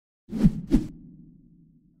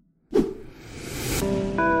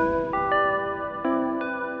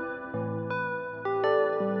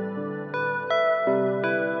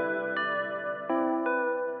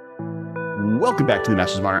Welcome back to the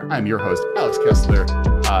Masters of Modern. I'm your host, Alex Kessler,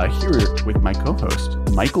 here with my co-host,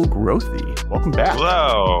 Michael Grothe. Welcome back.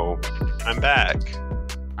 Hello, I'm back.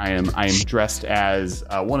 I am dressed as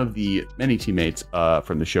one of the many teammates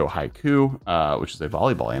from the show Haiku, which is a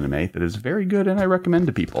volleyball anime that is very good and I recommend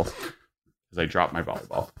to people as I drop my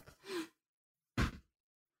volleyball.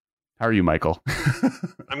 How are you, Michael?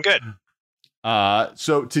 I'm good.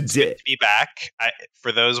 So today, it's good to be back.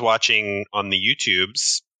 For those watching on the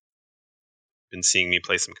YouTubes, been seeing me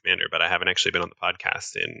play some Commander, but I haven't actually been on the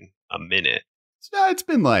podcast in a minute. It's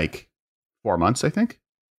been like 4 months, I think.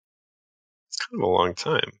 It's kind of a long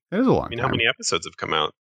time. It is a long time. How many episodes have come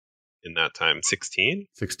out in that time? 16?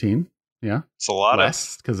 16, yeah. It's a lot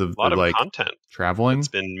because of like content. Traveling. It's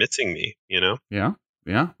been missing me, you know? Yeah.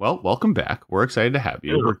 Yeah. Well, welcome back. We're excited to have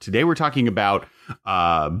you. Mm-hmm. Today we're talking about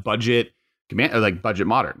budget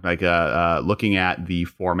modern, looking at the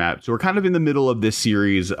format. So we're kind of in the middle of this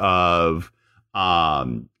series of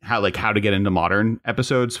how to get into modern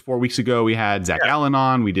episodes. 4 weeks ago we had Zach Allen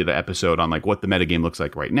on. We did an episode on like what the metagame looks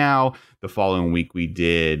like right now. The following week we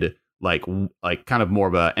did like kind of more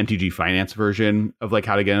of a MTG finance version of like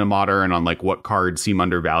how to get into modern, on like what cards seem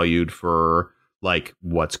undervalued for like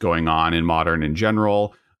what's going on in modern in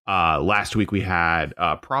general. Last week we had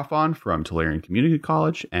Prof on from Tolarian Community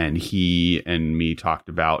College, and he and me talked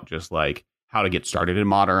about just like how to get started in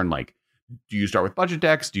modern. Like, do you start with budget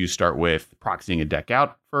decks? Do you start with proxying a deck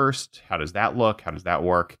out first? How does that look? How does that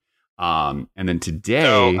work? And then today,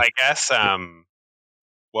 so I guess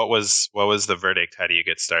what was the verdict? How do you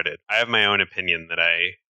get started? I have my own opinion that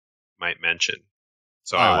I might mention.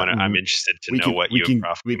 So I'm interested to know what you and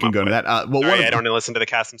Prof. We can go to that. I don't listen to the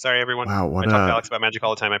cast. I'm sorry, everyone. Wow, I talk to Alex about Magic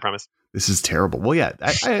all the time. I promise. This is terrible. Well, yeah,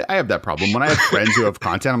 I have that problem. When I have friends who have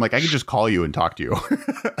content, I'm like, I can just call you and talk to you.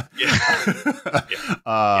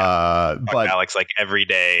 But Alex like every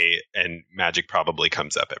day, and Magic probably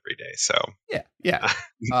comes up every day. So yeah.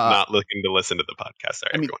 Not looking to listen to the podcast.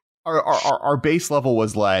 Sorry, everyone. Our base level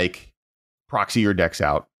was like proxy your decks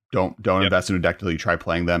out. Don't invest in a deck until you try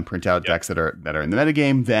playing them. Print out decks that are in the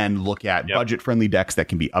metagame. Then look at budget friendly decks that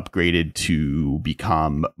can be upgraded to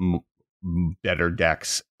become better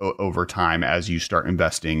decks over time as you start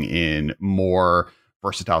investing in more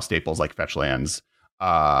versatile staples like fetch lands,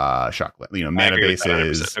 shock, mana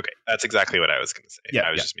bases. Okay, that's exactly what I was going to say. Yeah,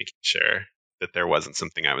 I was just making sure that there wasn't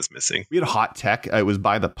something I was missing. We had a hot tech. It was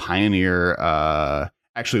by the Pioneer.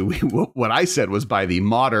 Actually, what I said was by the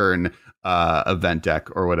modern event deck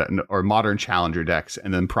or modern challenger decks,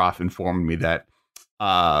 and then Prof informed me that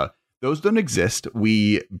those don't exist.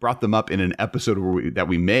 We brought them up in an episode that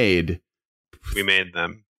we made. We made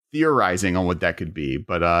them theorizing on what that could be,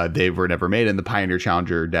 but they were never made. And the Pioneer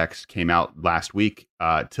Challenger decks came out last week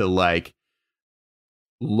to like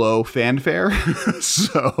low fanfare.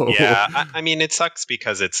 So yeah, I mean, it sucks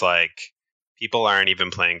because it's like people aren't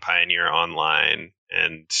even playing Pioneer online,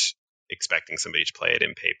 and expecting somebody to play it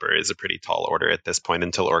in paper is a pretty tall order at this point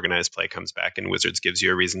until organized play comes back and Wizards gives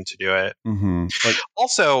you a reason to do it. Mm-hmm.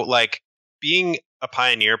 Also, like being a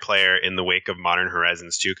Pioneer player in the wake of Modern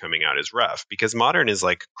Horizons 2 coming out is rough because Modern is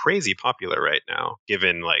like crazy popular right now,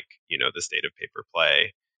 given like, the state of paper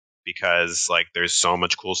play, because like there's so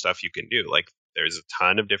much cool stuff you can do. Like there's a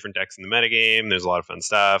ton of different decks in the metagame. There's a lot of fun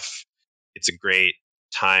stuff. It's a great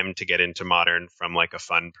time to get into Modern from like a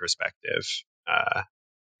fun perspective.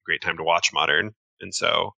 Great time to watch Modern, and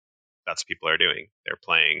so that's what people are doing. They're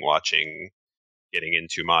playing, watching, getting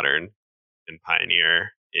into Modern, and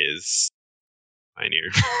Pioneer is Pioneer.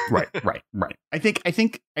 right. I think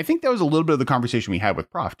that was a little bit of the conversation we had with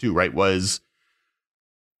Prof too. Right, was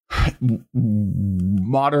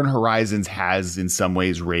Modern Horizons has in some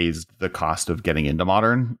ways raised the cost of getting into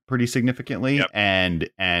Modern pretty significantly, and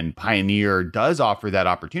Pioneer does offer that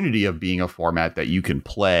opportunity of being a format that you can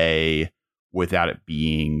play without it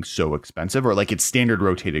being so expensive, or like it's standard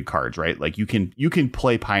rotated cards, right? Like you can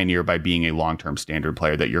play Pioneer by being a long-term standard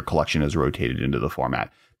player that your collection has rotated into the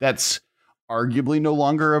format. That's arguably no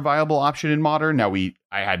longer a viable option in Modern. Now I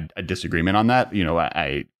had a disagreement on that.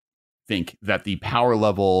 I think that the power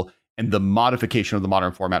level and the modification of the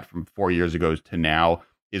Modern format from 4 years ago to now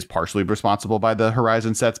is partially responsible by the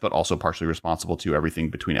Horizon sets, but also partially responsible to everything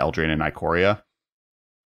between Eldraine and Ikoria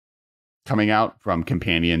coming out, from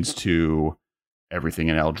companions to everything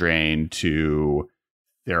in Eldraine to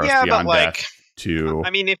Theros Beyond Death to. I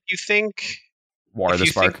mean, if you think War of the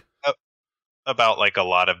Spark about like a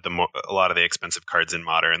lot of the expensive cards in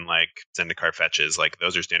Modern, like Zendikar fetches, like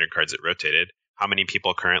those are standard cards that rotated. How many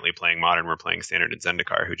people currently playing Modern were playing Standard and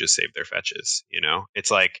Zendikar who just saved their fetches?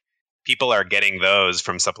 It's like people are getting those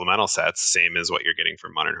from supplemental sets, same as what you're getting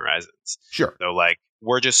from Modern Horizons. Sure. So like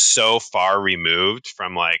we're just so far removed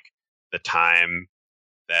from like the time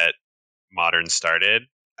that Modern started.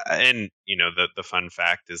 And the fun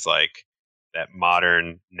fact is like that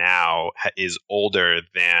Modern now is older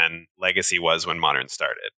than Legacy was when Modern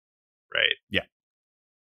started, right? Yeah.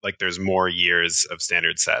 Like there's more years of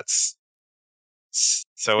standard sets.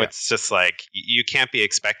 So it's just like you can't be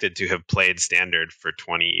expected to have played standard for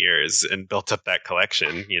 20 years and built up that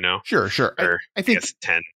collection, Sure. Or I think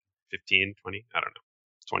 10, 15, 20, I don't know.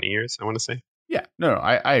 20 years, I want to say. Yeah, no,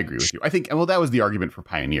 I agree with you. I think, well, that was the argument for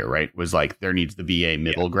Pioneer, right? Was like there needs to be a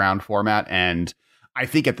middle ground format. And I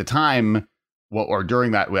think at the time, or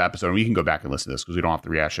during that episode, and we can go back and listen to this because we don't have to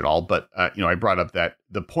rehash it all. But, I brought up that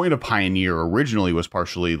the point of Pioneer originally was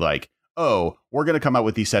partially like, oh, we're going to come out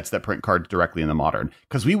with these sets that print cards directly in the Modern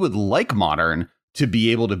because we would like Modern to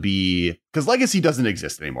be able to be, because Legacy doesn't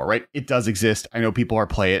exist anymore, right? It does exist. I know people are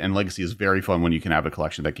play it, and Legacy is very fun when you can have a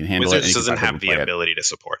collection that can handle Wizards it. Wizards doesn't have the ability to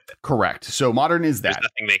support it. Correct. So Modern is that. There's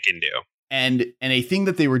nothing they can do. And a thing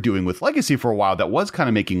that they were doing with Legacy for a while that was kind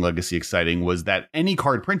of making Legacy exciting was that any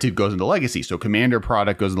card printed goes into Legacy. So Commander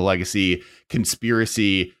product goes into Legacy,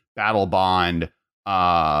 Conspiracy, Battle Bond,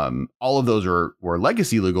 all of those were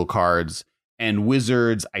Legacy legal cards. And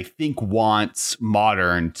Wizards, I think, wants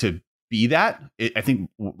Modern to be that. I think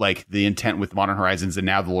like the intent with Modern Horizons and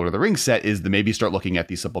now the Lord of the Rings set is to maybe start looking at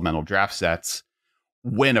these supplemental draft sets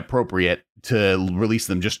when appropriate to release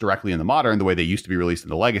them just directly in the Modern, the way they used to be released in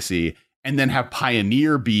the Legacy, and then have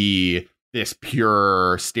Pioneer be this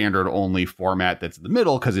pure standard only format that's in the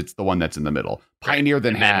middle because it's the one that's in the middle. Pioneer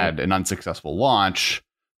then had an unsuccessful launch,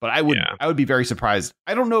 but I would be very surprised.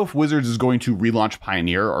 I don't know if Wizards is going to relaunch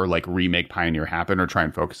Pioneer or like remake Pioneer happen or try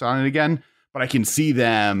and focus on it again, but I can see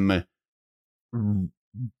them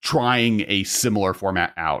trying a similar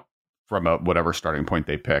format out from whatever starting point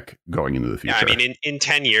they pick going into the future. Yeah, I mean, in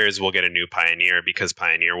 10 years, we'll get a new Pioneer because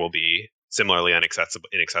Pioneer will be similarly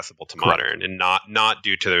inaccessible to Modern, and not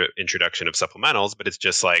due to the introduction of supplementals, but it's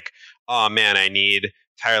just like, oh man, I need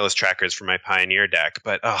tireless trackers for my Pioneer deck,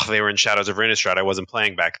 but they were in Shadows of Innistrad. I wasn't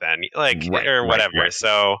playing back then, or whatever. Right.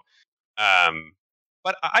 So,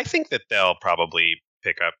 but I think that they'll probably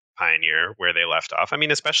pick up Pioneer where they left off. I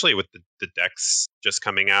mean, especially with the decks just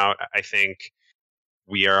coming out, I think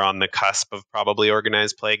we are on the cusp of probably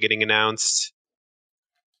organized play getting announced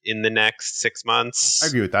in the next 6 months. I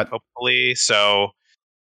agree with that. Hopefully. So,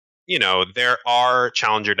 there are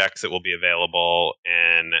challenger decks that will be available.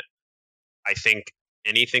 And I think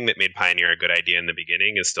anything that made Pioneer a good idea in the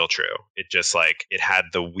beginning is still true. It just it had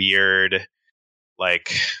the weird,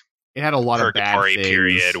 it had a lot of bad things.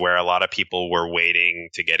 Period where a lot of people were waiting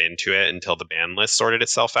to get into it until the ban list sorted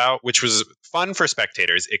itself out, which was fun for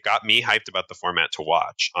spectators. It got me hyped about the format to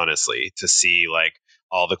watch, honestly, to see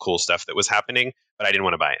all the cool stuff that was happening, but I didn't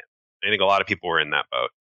want to buy it. I think a lot of people were in that boat.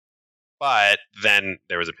 But then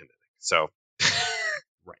there was a pandemic. So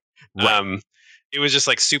right. It was just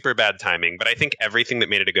super bad timing. But I think everything that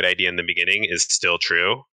made it a good idea in the beginning is still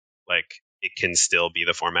true. It can still be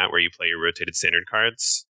the format where you play your rotated standard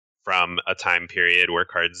cards from a time period where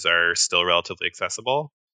cards are still relatively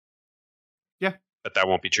accessible. Yeah. But that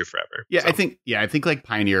won't be true forever. Yeah, so. I think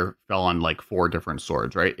Pioneer fell on 4 different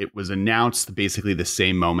swords, right? It was announced basically the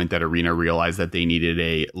same moment that Arena realized that they needed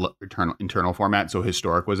a internal format. So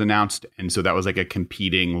Historic was announced. And so that was a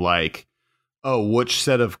competing which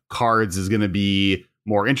set of cards is going to be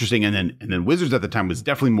more interesting. And then Wizards at the time was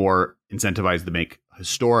definitely more incentivized to make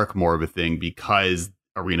Historic more of a thing because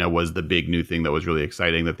Arena was the big new thing that was really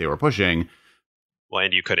exciting that they were pushing. Well,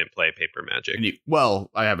 and you couldn't play Paper Magic.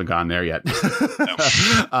 I haven't gone there yet.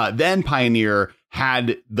 No. Then Pioneer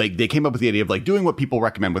had they came up with the idea of doing what people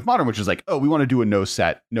recommend with Modern, which is we want to do a no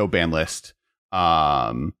set, no ban list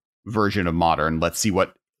version of Modern. Let's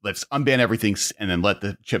unban everything and then let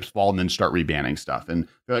the chips fall and then start rebanning stuff. And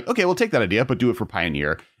they're like, okay, we'll take that idea, but do it for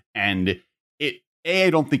Pioneer. And I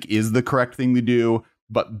don't think is the correct thing to do.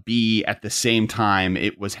 But B, at the same time,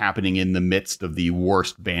 it was happening in the midst of the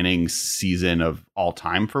worst banning season of all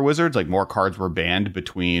time for Wizards. More cards were banned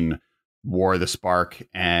between War of the Spark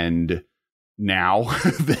and now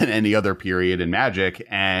than any other period in Magic.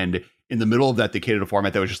 And in the middle of that, they created a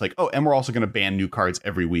format that was just and we're also going to ban new cards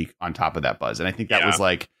every week on top of that buzz. And I think that was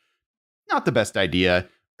not the best idea.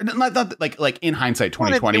 Not in hindsight,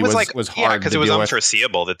 2020 was hard because it was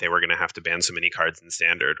unforeseeable that they were going to have to ban so many cards in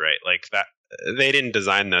Standard, right? That they didn't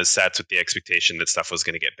design those sets with the expectation that stuff was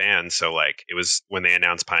going to get banned. So it was when they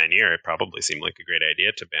announced Pioneer, it probably seemed like a great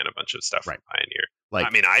idea to ban a bunch of stuff from Pioneer. Like, I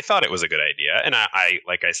mean, I thought it was a good idea, and I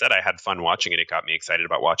like I said, I had fun watching it. It got me excited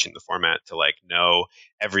about watching the format to like know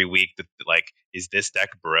every week that like, is this deck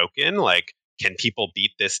broken? Like, can people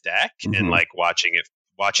beat this deck? And like watching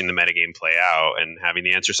the metagame play out and having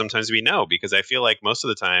the answer sometimes be no, because I feel like most of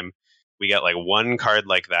the time we get like one card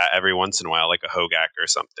like that every once in a while, like a Hogak or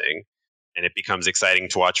something, and it becomes exciting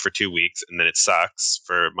to watch for 2 weeks, and then it sucks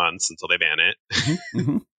for months until they ban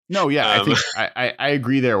it. No, yeah, I think I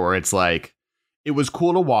agree there, where it's like, it was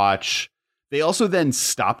cool to watch. They also then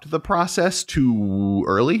stopped the process too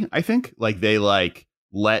early, I think. Like, they like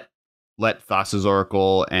let Thassa's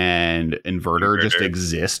Oracle and Inverter just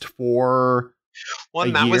exist for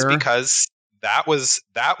and that was because that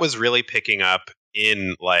was really picking up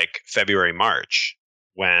in like February, March,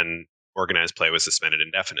 when organized play was suspended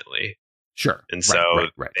indefinitely. Sure. And so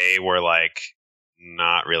they were like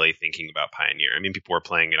not really thinking about Pioneer. I mean, people were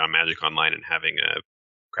playing it on Magic Online and having a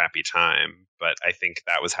crappy time, but I think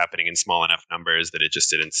that was happening in small enough numbers that it just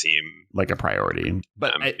didn't seem like a priority.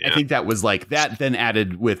 But I think that was like that then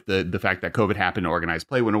added with the fact that COVID happened, organized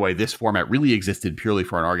play went away. This format really existed purely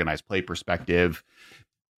for an organized play perspective,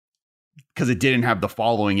 because it didn't have the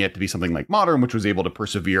following yet to be something like Modern, which was able to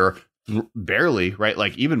persevere barely, right?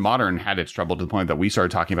 Like, even Modern had its trouble to the point that we started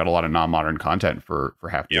talking about a lot of non-modern content for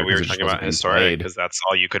half the year. We were talking about Historic because that's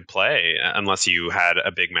all you could play unless you had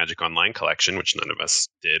a big Magic Online collection, which none of us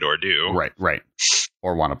did or do. Right.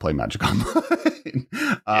 Or want to play Magic Online.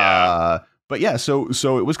 But yeah, so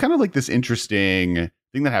it was kind of like this interesting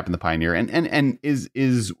thing that happened to Pioneer, and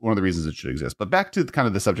is one of the reasons it should exist. But back to kind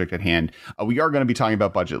of the subject at hand, we are going to be talking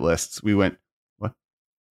about budget lists. We went, what?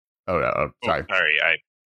 Oh, sorry. Sorry,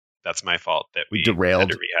 that's my fault that we derailed.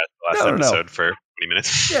 Had to rehash the last episode for 20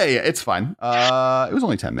 minutes. Yeah, it's fine. It was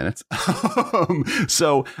only 10 minutes.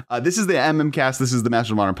 So this is the MMcast. This is the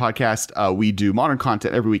Master of Modern podcast. We do Modern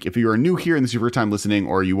content every week. If you are new here and this is your first time listening,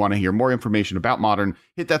 or you want to hear more information about Modern,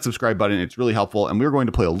 hit that subscribe button. It's really helpful. And we're going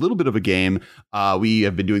to play a little bit of a game. We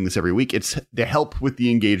have been doing this every week. It's to help with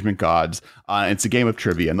the engagement gods. It's a game of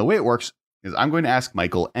trivia. And the way it works is I'm going to ask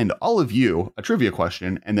Michael and all of you a trivia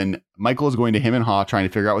question, and then Michael is going to him and haw trying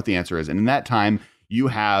to figure out what the answer is. And in that time, you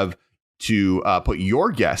have to put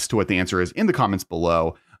your guess to what the answer is in the comments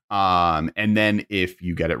below. And then if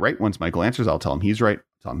you get it right, once Michael answers, I'll tell him he's right,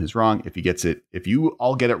 tell him he's wrong. If you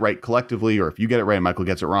all get it right collectively, or if you get it right and Michael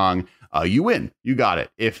gets it wrong, you win. You got it.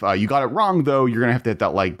 If you got it wrong, though, you're going to have to hit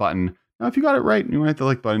that like button. Now, if you got it right and you want to hit the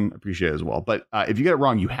like button, appreciate it as well. But if you get it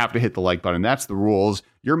wrong, you have to hit the like button. That's the rules.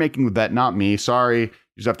 You're making the bet, not me. Sorry. You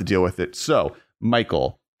just have to deal with it. So,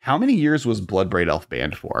 Michael, how many years was Bloodbraid Elf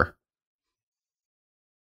banned for?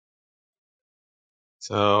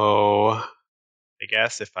 So, I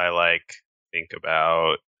guess if I think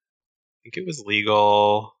about, I think it was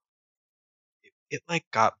legal. It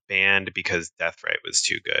got banned because Deathrite was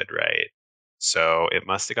too good, right? So it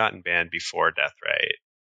must have gotten banned before Deathrite.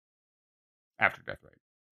 After Deathrite.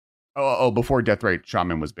 Oh, before Deathrite,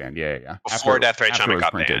 Shaman was banned. Yeah. Before Deathrite, Shaman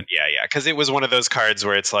got banned. Yeah. Because it was one of those cards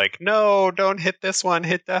where it's like, no, don't hit this one,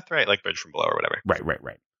 hit Deathrite, like Bridge from Below or whatever.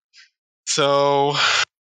 Right. So,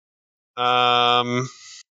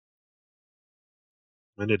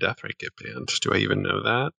 when did Deathrite get banned? Do I even know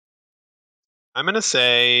that? I'm going to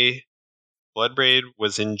say Bloodbraid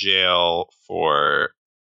was in jail for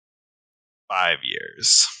 5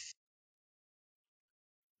 years.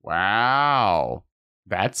 Wow.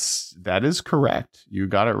 That is correct. You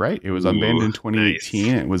got it right. It was unbanned in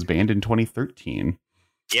 2018. Nice. It was banned in 2013.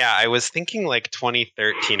 Yeah, I was thinking like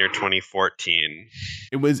 2013 or 2014.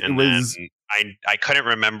 I couldn't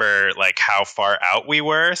remember like how far out we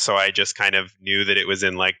were, so I just kind of knew that it was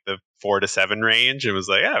in like the 4 to 7 range. It was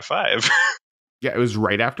like, 5. Yeah, it was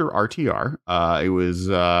right after RTR. It was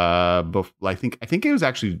I think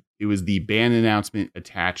it was the ban announcement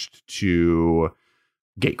attached to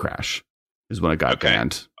Gatecrash is when it got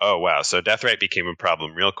banned. Oh wow! So Deathrite became a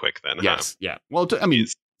problem real quick then. Yes, yeah. Well,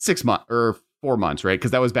 6 months or 4 months, right?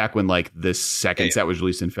 Because that was back when like the second set was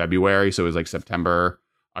released in February, so it was like September,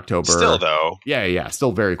 October. Still though. Yeah.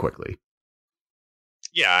 Still very quickly.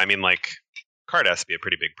 Yeah, I mean, like, card has to be a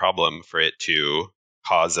pretty big problem for it to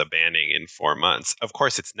cause a banning in 4 months. Of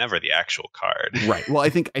course, it's never the actual card. Right. Well, I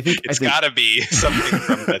think it's got to be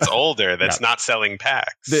something that's older that's not selling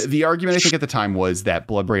packs. The argument I think at the time was that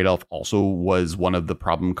Bloodbraid Elf also was one of the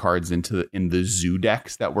problem cards in the zoo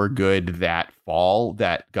decks that were good that fall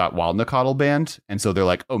that got Wild Nacatl banned, and so they're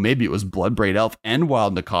like, oh, maybe it was Bloodbraid Elf and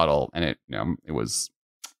Wild Nacatl, and it was.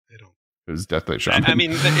 It was Deathrite Shaman. I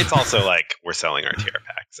mean, it's also like we're selling RTR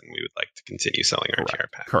packs. packs, and we would like to continue selling our TR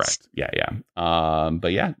packs. Correct. Yeah.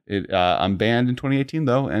 But yeah, I'm banned in 2018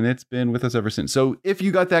 though, and it's been with us ever since. So if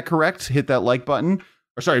you got that correct, hit that like button.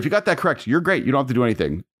 Or sorry, if you got that correct, you're great. You don't have to do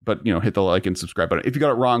anything, but hit the like and subscribe button. If you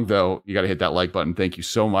got it wrong though, you got to hit that like button. Thank you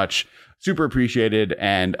so much. Super appreciated.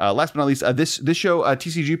 And last but not least, this show,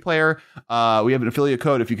 TCG Player, we have an affiliate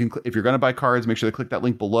code. If you're going to buy cards, make sure to click that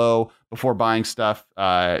link below before buying stuff.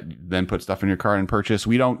 Then put stuff in your cart and purchase.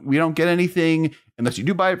 We don't get anything unless you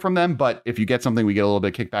do buy it from them. But if you get something, we get a little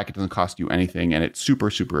bit of kickback. It doesn't cost you anything, and it's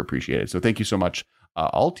super, super appreciated. So thank you so much,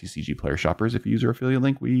 all TCG Player shoppers. If you use our affiliate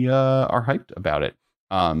link, we are hyped about it.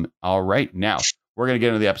 All right, now we're going to get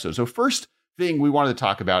into the episode. So first thing we wanted to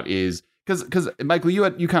talk about is because Michael,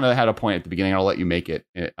 you kind of had a point at the beginning. I'll let you make it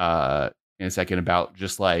in a second about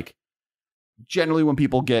just like generally when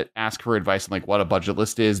people get asked for advice on like what a budget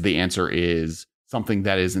list is, the answer is something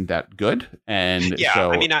that isn't that good. And yeah,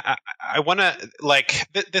 so, I mean, I want to like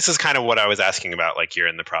this is kind of what I was asking about, like here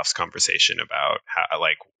in the profs conversation about how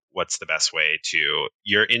like what's the best way to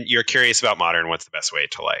you're curious about Modern. What's the best way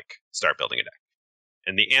to like start building a deck?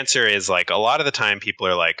 And the answer is like a lot of the time people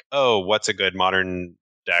are like, oh, what's a good Modern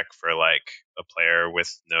deck for like a player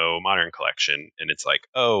with no Modern collection? And it's like,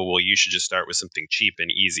 oh, well, you should just start with something cheap and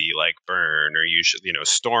easy like Burn, or you should,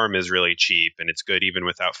 Storm is really cheap and it's good even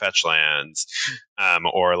without fetch lands.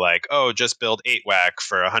 Or like, oh, just build 8-Whack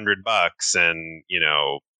for $100 and,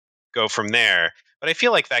 go from there. But I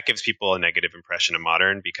feel like that gives people a negative impression of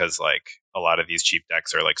Modern because like a lot of these cheap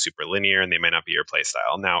decks are like super linear and they might not be your play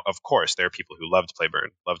style. Now, of course, there are people who love to play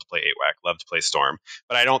Burn, love to play 8-Whack, love to play Storm,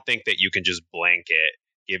 but I don't think that you can just blanket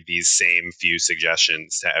give these same few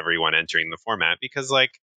suggestions to everyone entering the format because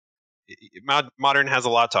like Modern has a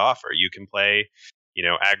lot to offer. You can play,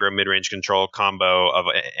 aggro mid-range control combo of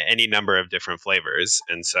any number of different flavors.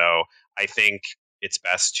 And so I think it's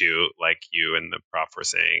best to, like you and the prof were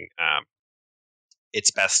saying,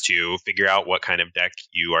 it's best to figure out what kind of deck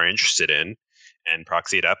you are interested in and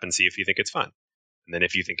proxy it up and see if you think it's fun. And then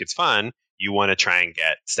if you think it's fun, you want to try and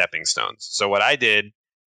get stepping stones. So what I did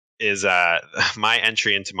is my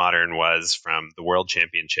entry into Modern was from the World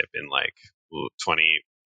Championship in like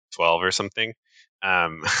 2012 or something.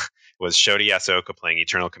 Was Shota Yasuoka playing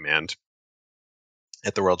Eternal Command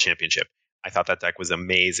at the World Championship. I thought that deck was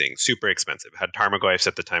amazing, super expensive. Had Tarmogoyfs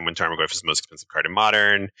at the time when Tarmogoyf was the most expensive card in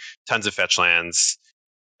Modern, tons of fetch lands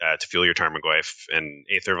to fuel your Tarmogoyf, and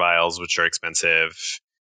Aether Vials, which are expensive,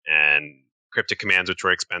 and Cryptic Commands, which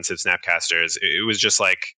were expensive, Snapcasters. It was just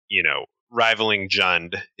like, rivaling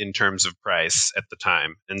Jund in terms of price at the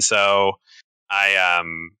time. And so I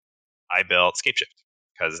built Scapeshift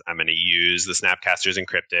because I'm going to use the Snapcasters and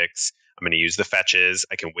Cryptics. I'm going to use the fetches.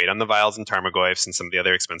 I can wait on the Vials and Tarmogoyfs and some of the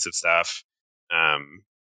other expensive stuff.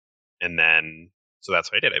 And then, so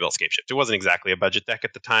that's what I did. I built Scapeshift. It wasn't exactly a budget deck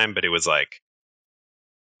at the time, but it was like,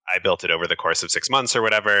 I built it over the course of 6 months or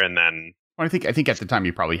whatever. And then, well, I think at the time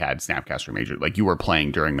you probably had Snapcaster Major, like you were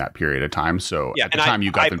playing during that period of time. So yeah, at the time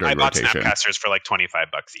you got them during rotation. I bought Snapcasters for like $25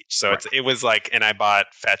 each. So right. It was like, and I bought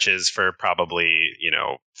fetches for probably,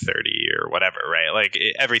 30 or whatever, right? Like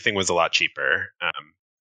everything was a lot cheaper.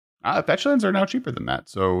 Fetch lands are now cheaper than that,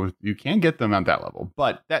 so you can get them at that level.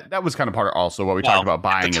 But that was kind of part of also what we talked about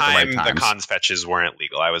buying at the right times. The cons fetches weren't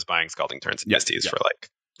legal. I was buying Scalding Turns and Misties for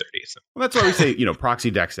like 30. So. Well, that's why we say,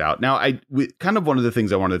 proxy decks out. Now, kind of one of the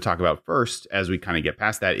things I wanted to talk about first, as we kind of get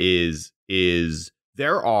past that, is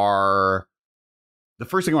there are the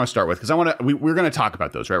first thing I want to start with, because we're going to talk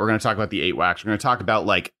about those, right? We're going to talk about the 8-Whacks. We're going to talk about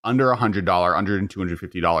like under $100, under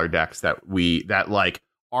 $250 decks that like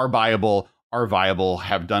are viable,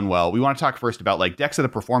 have done well. We want to talk first about like decks that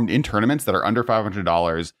have performed in tournaments that are under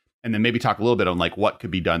 $500, and then maybe talk a little bit on like what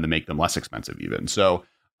could be done to make them less expensive even. So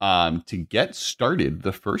to get started,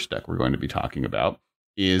 the first deck we're going to be talking about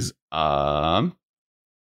is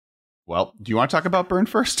well, do you want to talk about Burn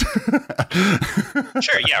first?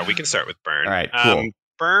 Sure, yeah, we can start with Burn. All right, cool.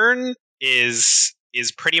 Burn is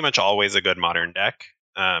pretty much always a good Modern deck.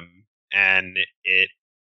 And it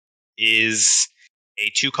is a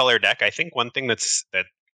 2-color deck. I think one thing that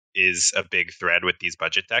is a big thread with these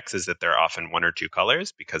budget decks is that they're often 1 or 2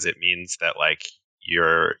 colors, because it means that like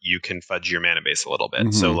you can fudge your mana base a little bit.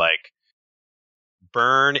 Mm-hmm. So like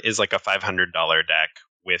Burn is like a $500 deck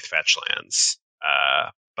with fetch lands.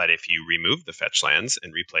 But if you remove the fetch lands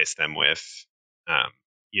and replace them with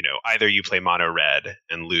either you play mono red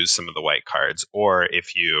and lose some of the white cards, or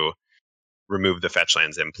if you remove the fetch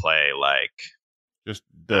lands and play like just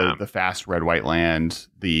the fast red-white land,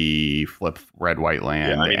 the flip red-white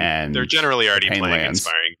land, and they're generally already playing lands.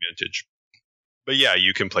 Inspiring Vintage. But yeah,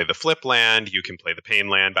 you can play the flip land, you can play the pain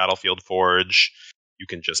land, Battlefield Forge. You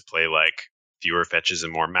can just play like fewer fetches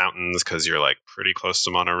and more mountains because you're like pretty close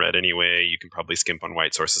to mono red anyway. You can probably skimp on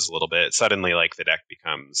white sources a little bit. Suddenly, like the deck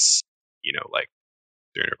becomes, like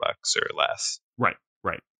 $300 or less. Right.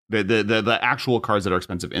 The actual cards that are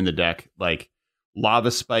expensive in the deck, like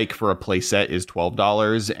Lava Spike for a playset is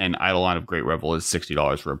 $12, and Eidolon of Great Revel is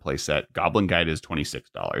 $60 for a playset. Goblin Guide is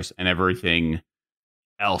 $26, and everything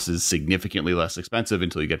else is significantly less expensive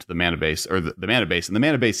until you get to the mana base, or the mana base. And the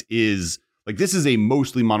mana base is like, this is a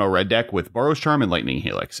mostly mono red deck with Boros Charm and Lightning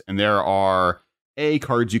Helix, and there are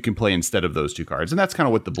cards you can play instead of those two cards, and that's kind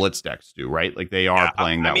of what the Blitz decks do, right? Like they are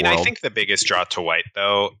playing that. I think the biggest draw to white,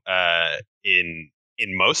 though,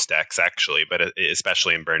 in most decks actually, but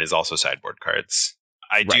especially in Burn, is also sideboard cards.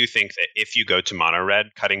 I do think that if you go to mono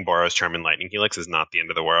red, cutting Boros Charm and Lightning Helix is not the end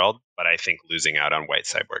of the world, but I think losing out on white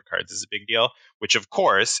sideboard cards is a big deal. Which, of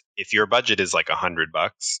course, if your budget is like $100,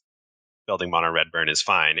 building mono red Burn is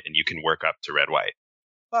fine, and you can work up to red white.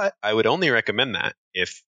 But I would only recommend that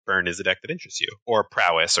if Burn is a deck that interests you, or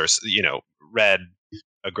Prowess, or red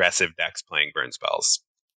aggressive decks playing Burn spells.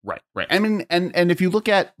 Right. I mean, and if you look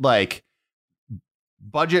at like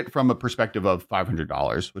budget from a perspective of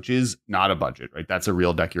 $500, which is not a budget, right? That's a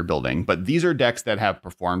real deck you're building. But these are decks that have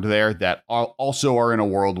performed there that also are in a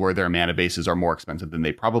world where their mana bases are more expensive than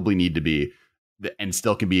they probably need to be, and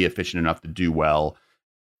still can be efficient enough to do well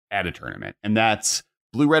at a tournament. And that's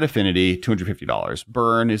Blue Red Affinity, $250.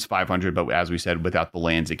 Burn is $500, but as we said, without the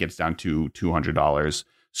lands, it gets down to $200.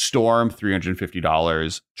 Storm,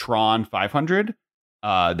 $350. Tron, $500.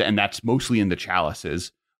 And that's mostly in the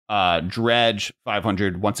chalices. Dredge,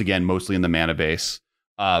 $500, once again mostly in the mana base.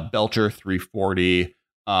 Belcher, $340,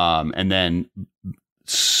 and then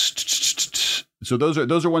so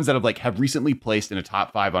those are ones that have recently placed in a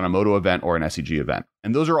top 5 on a Moto event or an SCG event,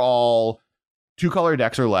 and those are all 2-color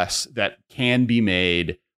decks or less that can be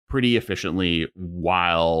made pretty efficiently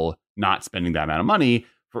while not spending that amount of money.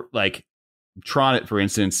 For like Tron, for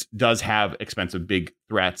instance, does have expensive big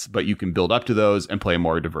threats, but you can build up to those and play a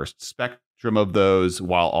more diverse spectrum of those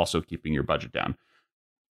while also keeping your budget down.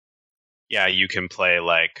 Yeah, you can play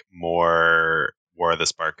like more War of the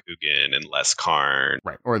Spark Ugin and less Karn.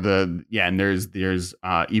 Right. Or and there's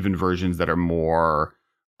even versions that are more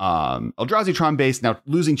Eldrazi Tron based. Now,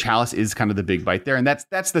 losing Chalice is kind of the big bite there. And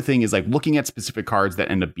that's the thing, is like looking at specific cards that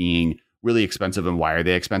end up being really expensive and why are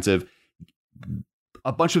they expensive.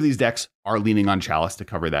 A bunch of these decks are leaning on Chalice to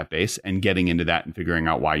cover that base, and getting into that and figuring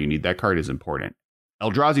out why you need that card is important.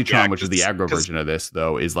 Eldrazi Tron, which is the aggro version of this,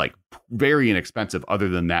 though, is like very inexpensive other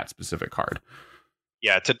than that specific card.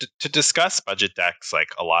 Yeah, to discuss budget decks, like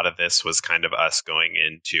a lot of this was kind of us going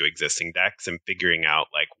into existing decks and figuring out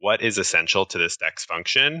like what is essential to this deck's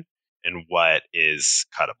function and what is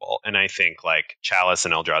cuttable. And I think like Chalice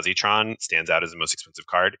and Eldrazi Tron stands out as the most expensive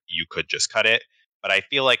card. You could just cut it, but I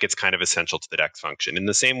feel like it's kind of essential to the deck's function in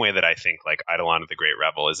the same way that I think like Eidolon of the Great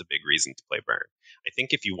Revel is a big reason to play Burn. I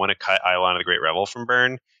think if you want to cut Eidolon of the Great Revel from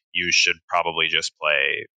Burn, you should probably just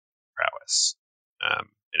play Prowess.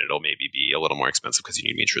 And it'll maybe be a little more expensive because you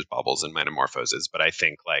need Mishra's Baubles and Metamorphoses, but I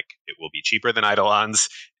think like it will be cheaper than Eidolons.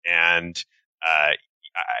 And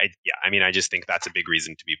I just think that's a big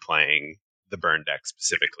reason to be playing the Burn deck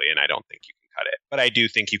specifically, and I don't think you can cut it. But I do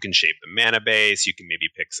think you can shape the mana base. You can maybe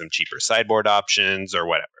pick some cheaper sideboard options or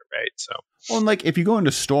whatever, right? So, well, and like if you go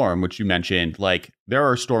into Storm, which you mentioned, like there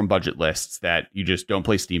are Storm budget lists that you just don't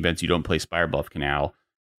play Steam Vents, you don't play Spirebluff Canal,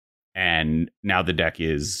 and now the deck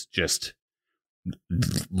is just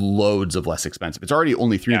loads of less expensive. It's already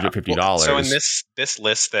only $350. So in this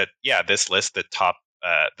list that top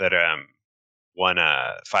won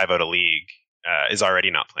 5 out of league is already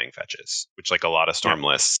not playing fetches, which like a lot of Storm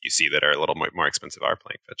lists you see that are a little more expensive are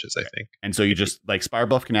playing fetches, I think. And so you just like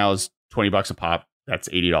Spirebluff Canal is $20 a pop. That's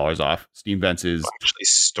 $80 off. Steam Vents is actually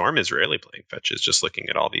Storm is rarely playing fetches. Just looking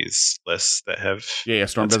at all these lists that have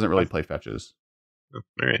Storm doesn't really play fetches. Oh,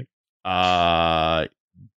 all right.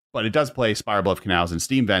 But it does play Spirebluff Canals and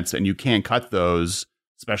Steam Vents, and you can cut those,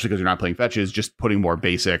 especially because you're not playing fetches, just putting more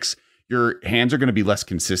basics. Your hands are going to be less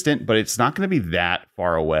consistent, but it's not going to be that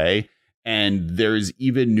far away. And there's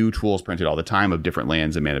even new tools printed all the time of different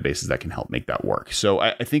lands and mana bases that can help make that work. So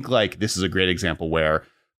I think like this is a great example where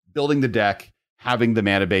building the deck, having the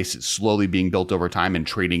mana base slowly being built over time and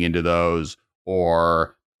trading into those,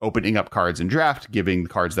 or opening up cards in draft, giving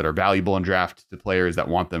cards that are valuable in draft to players that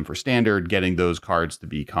want them for standard, getting those cards to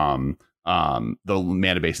become the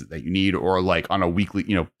mana bases that you need, or like on a weekly,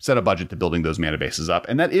 set a budget to building those mana bases up.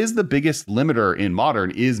 And that is the biggest limiter in Modern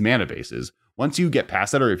is mana bases. Once you get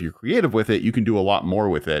past that, or if you're creative with it, you can do a lot more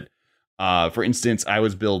with it. For instance, I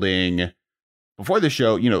was building before the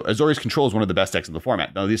show, Azorius Control is one of the best decks in the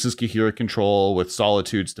format. Now, this is Kahira Control with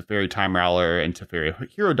Solitudes, Teferi Time Rattler, and Teferi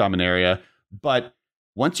Hero Dominaria. But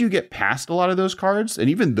once you get past a lot of those cards, and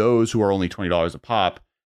even those who are only $20 a pop,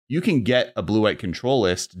 you can get a blue-white control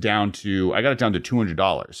list down to, I got it down to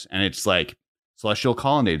 $200. And it's like Celestial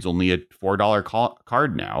Colonnade's only a $4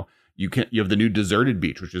 card now. You have the new Deserted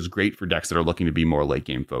Beach, which is great for decks that are looking to be more late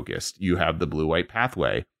game focused. You have the blue-white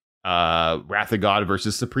Pathway. Wrath of God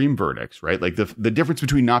versus Supreme Verdicts, right? Like the difference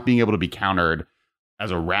between not being able to be countered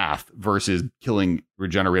as a Wrath versus killing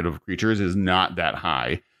regenerative creatures is not that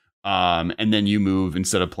high. And then you move,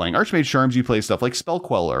 instead of playing Archmage Charms, you play stuff like Spell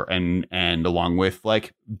Queller, and along with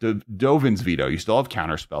like Dovin's Veto, you still have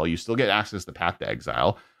Counterspell, you still get access to Path to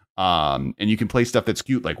Exile. And you can play stuff that's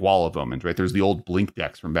cute like Wall of Omens, right? There's the old Blink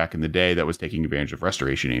decks from back in the day that was taking advantage of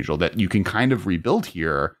Restoration Angel that you can kind of rebuild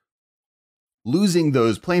here. Losing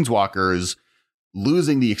those Planeswalkers,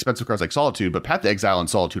 losing the expensive cards like Solitude, but Path to Exile and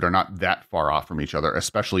Solitude are not that far off from each other,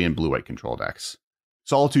 especially in blue-white control decks.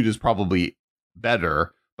 Solitude is probably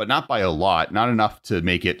better, but not by a lot, not enough to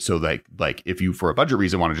make it so like if you, for a budget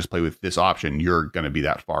reason, want to just play with this option, you're going to be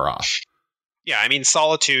that far off. Yeah, I mean,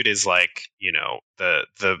 Solitude is like,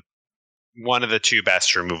 the one of the two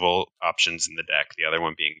best removal options in the deck, the other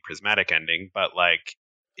one being Prismatic Ending, but like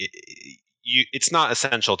it's not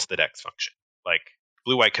essential to the deck's function. Like,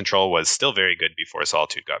 blue-white control was still very good before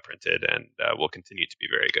Solitude got printed, and will continue to be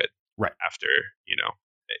very good right after,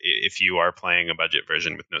 if you are playing a budget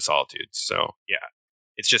version with no Solitudes. So, yeah,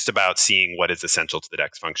 it's just about seeing what is essential to the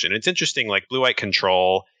deck's function. It's interesting, like, blue-white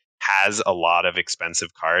control has a lot of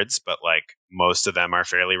expensive cards, but, like, most of them are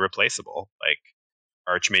fairly replaceable. Like,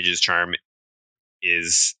 Archmage's Charm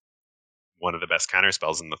is one of the best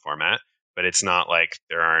counterspells in the format, but it's not like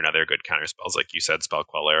there aren't other good counterspells, like you said, Spell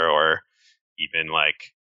Queller, or even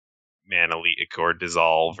like Mana Leak or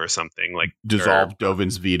Dissolve or something like Dissolve,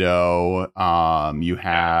 Dovin's Veto. You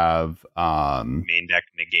have main deck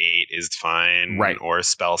Negate is fine, right? Or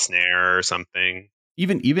Spell Snare or something.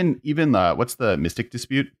 Even what's the Mystic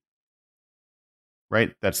Dispute?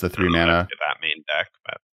 Right, that's the 3 mana. That main deck,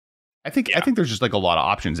 but I think there's just like a lot of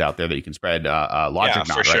options out there that you can spread. Logic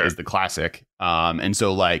Knot, right, is the classic, and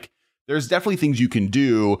so like there's definitely things you can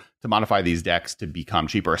do to modify these decks to become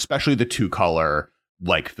cheaper, especially the 2-color,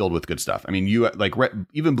 like filled with good stuff. I mean, you like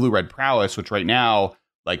even Blue-Red Prowess, which right now,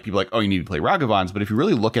 like people are like, oh, you need to play Ragavans, but if you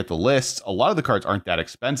really look at the lists, a lot of the cards aren't that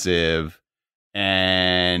expensive,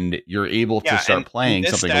 and you're able to start playing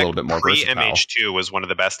something a little bit more versatile. MH2 was one of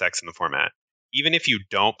the best decks in the format. Even if you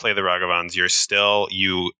don't play the Ragavans, you're still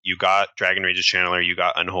you got Dragon Rage's Channeler, you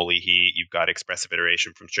got Unholy Heat, you've got Expressive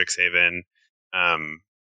Iteration from Strixhaven.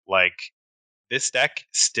 Like, this deck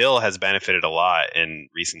still has benefited a lot in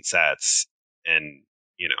recent sets, and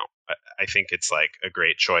I think it's like a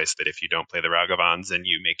great choice that if you don't play the Ragavans and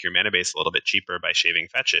you make your mana base a little bit cheaper by shaving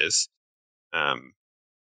fetches. No.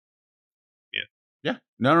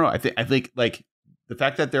 I think like the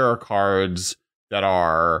fact that there are cards that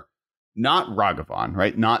are not Ragavan,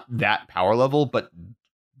 right? Not that power level, but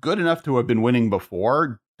good enough to have been winning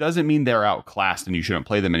before, doesn't mean they're outclassed and you shouldn't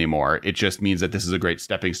play them anymore. It just means that this is a great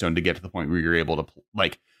stepping stone to get to the point where you're able to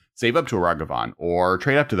like save up to a Ragavan or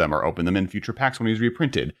trade up to them or open them in future packs when he's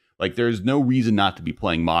reprinted. Like, there's no reason not to be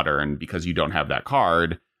playing Modern because you don't have that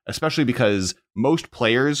card, especially because most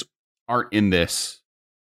players aren't in this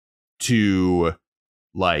to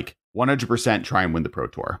like 100% try and win the Pro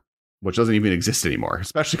Tour, which doesn't even exist anymore,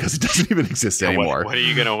 especially because it doesn't even exist anymore. What are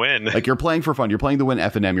you going to win? Like, you're playing for fun. You're playing to win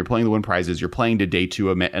FNM. You're playing to win prizes. You're playing to day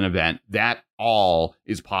 2 an event. That all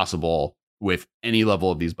is possible with any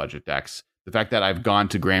level of these budget decks. The fact that I've gone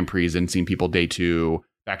to Grand Prix and seen people day 2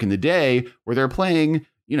 back in the day where they're playing,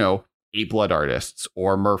 8 Blood Artists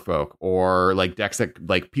or Merfolk or like decks that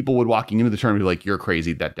like people would walking into the tournament be like, you're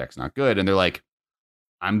crazy. That deck's not good. And they're like,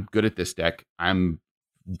 I'm good at this deck. I'm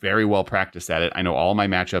very well practiced at it. I know all my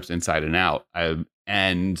matchups inside and out.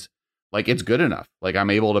 And like, it's good enough. Like,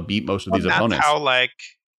 I'm able to beat most of these opponents. That's how, like,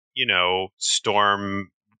 Storm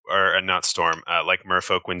or not Storm, like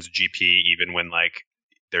Merfolk wins GP even when like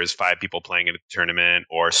there's 5 people playing in a tournament,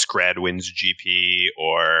 or Skred wins GP,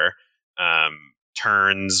 or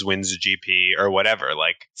Turns wins GP, or whatever.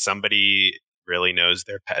 Like, somebody really knows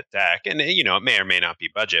their pet deck, and it may or may not be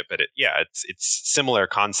budget, but it's similar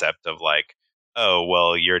concept of like, oh,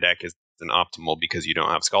 well, your deck isn't optimal because you don't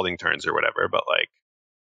have Scalding Turns or whatever, but like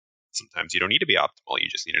sometimes you don't need to be optimal. You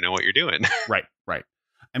just need to know what you're doing. Right.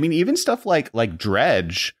 I mean, even stuff like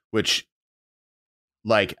Dredge, which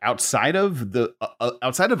like outside of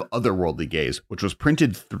Otherworldly Gaze, which was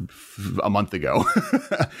printed a month ago,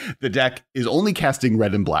 the deck is only casting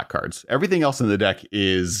red and black cards. Everything else in the deck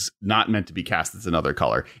is not meant to be cast as another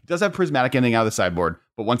color. It does have Prismatic Ending out of the sideboard,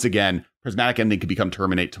 but once again, Prismatic Ending could become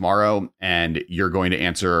Terminate tomorrow, and you're going to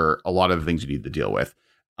answer a lot of the things you need to deal with,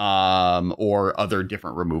 or other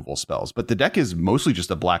different removal spells. But the deck is mostly just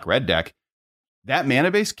a black-red deck. That mana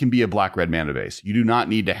base can be a black-red mana base. You do not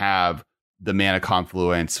need to have the Mana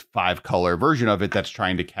Confluence 5-color version of it that's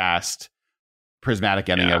trying to cast Prismatic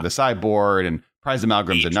Ending out of the sideboard and Prized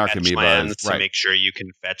Amalgams and Narcomoebas. To make sure you can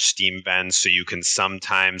fetch Steam Vents so you can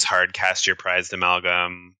sometimes hard cast your Prized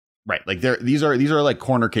Amalgam. Right. Like these are like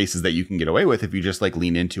corner cases that you can get away with if you just like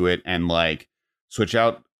lean into it and like switch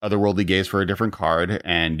out Otherworldly Gaze for a different card,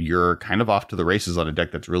 and you're kind of off to the races on a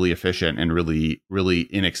deck that's really efficient and really, really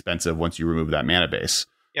inexpensive once you remove that mana base.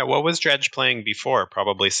 Yeah, what was Dredge playing before?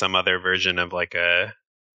 Probably some other version of like a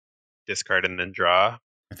discard and then draw.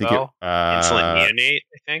 I think Insolent Neonate,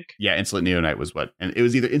 I think. Yeah, Insolent Neonate was what, and it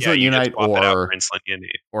was either Insolent Neonate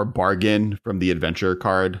or Bargain from the Adventure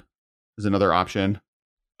card is another option.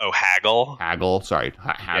 Oh, Haggle. Haggle.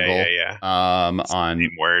 Yeah. On same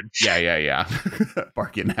word. Yeah.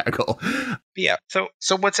 Bargain Haggle. Yeah. So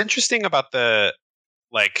what's interesting about the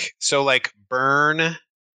Burn,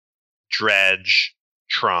 Dredge,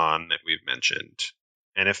 Tron that we've mentioned,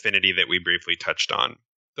 and Affinity that we briefly touched on.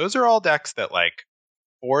 Those are all decks that, like,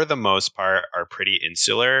 for the most part, are pretty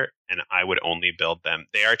insular, and I would only build them.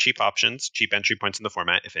 They are cheap options, cheap entry points in the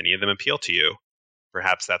format. If any of them appeal to you,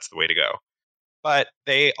 perhaps that's the way to go. But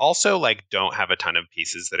they also like don't have a ton of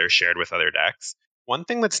pieces that are shared with other decks. One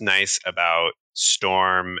thing that's nice about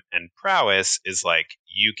Storm and Prowess is like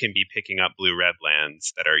you can be picking up blue-red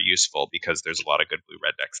lands that are useful because there's a lot of good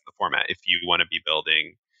blue-red decks in the format. If you want to be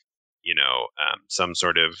building, some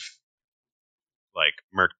sort of like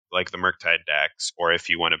the Murktide decks, or if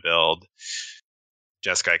you want to build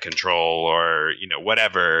Jeskai Control or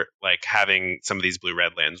whatever, like having some of these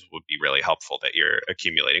blue-red lands would be really helpful that you're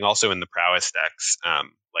accumulating. Also in the Prowess decks,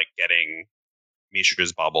 like getting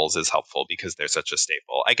Mishra's Baubles is helpful because they're such a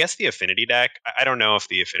staple. I guess the Affinity deck, I don't know if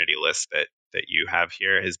the Affinity list that you have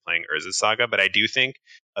here is playing Urza Saga, but I do think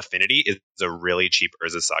Affinity is a really cheap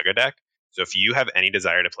Urza Saga deck. So if you have any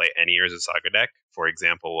desire to play any Urza Saga deck, for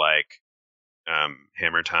example, like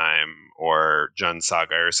Hammer Time or Jund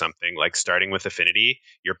Saga or something, like starting with Affinity,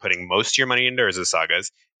 you're putting most of your money into Urza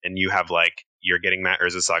Sagas, and you're getting that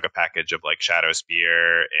Urza Saga package of like Shadow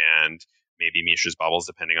Spear and maybe Mishra's Baubles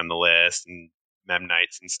depending on the list, and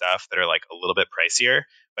Memnites and stuff that are like a little bit pricier,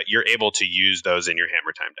 but you're able to use those in your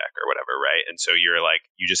Hammer Time deck or whatever, right? And so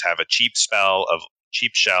you just have a cheap shell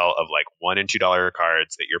of like $1 and $2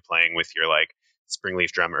 cards that you're playing with your like Springleaf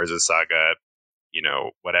Drum, Urza Saga,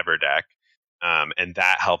 whatever deck. And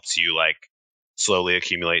that helps you like slowly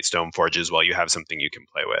accumulate Stone Forges while you have something you can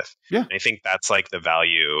play with. Yeah. And I think that's like the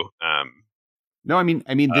value. No, I mean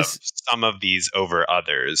this some of these over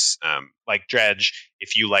others. Like Dredge,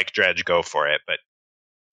 if you like Dredge, go for it, but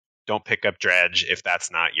don't pick up Dredge if that's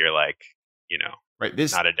not your right.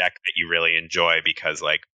 This not a deck that you really enjoy because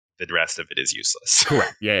like the rest of it is useless.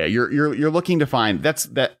 Correct. Yeah. You're looking to find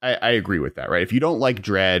I agree with that, right? If you don't like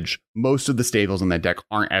Dredge, most of the staples in that deck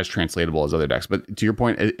aren't as translatable as other decks. But to your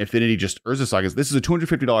point, Affinity, just Urza Saga, this is a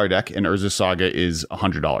 $250 deck, and Urza Saga is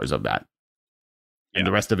 $100 of that. And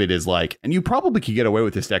the rest of it is like, and you probably could get away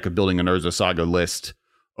with this deck of building an Urza Saga list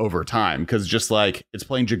over time, because just like it's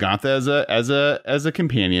playing Jegantha as a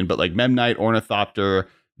companion, but like Memnite, Ornithopter,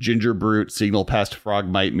 Ginger Brute, Signal Pest,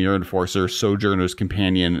 Frogmite, Mirror Enforcer, Sojourner's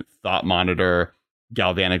Companion, Thought Monitor,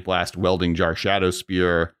 Galvanic Blast, Welding Jar, Shadow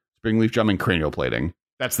Spear, Springleaf Drum, and Cranial Plating.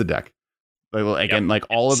 That's the deck. Again, like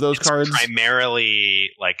all of those cards, primarily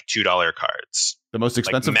like $2 cards. The most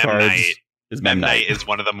expensive cards. Memnite is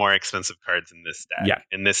one of the more expensive cards in this deck. Yeah.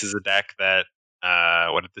 And this is a deck that,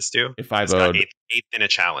 what did this do? It 5-0'd. Eighth in a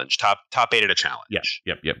challenge. Top 8 at a challenge.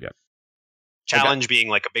 Yeah. Yep. Challenge being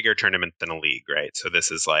like a bigger tournament than a league, right? So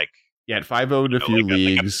this is like... Yeah, it 5-0'd a few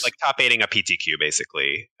leagues. Like top 8ing a PTQ,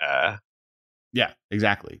 basically. Yeah,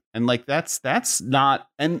 exactly. And like that's not...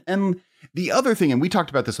 And the other thing, and we talked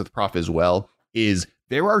about this with Prof as well, is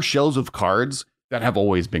there are shells of cards that have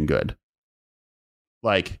always been good.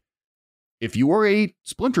 Like... If you were a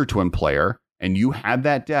Splinter Twin player and you had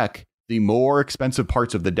that deck, the more expensive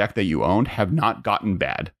parts of the deck that you owned have not gotten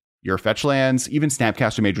bad. Your fetch lands, even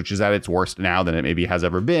Snapcaster Mage, which is at its worst now than it maybe has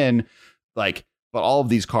ever been, but all of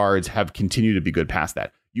these cards have continued to be good past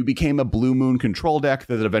that. You became a Blue Moon control deck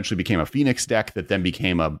that eventually became a Phoenix deck that then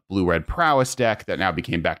became a Blue-Red Prowess deck that now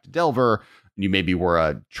became back to Delver. and you maybe were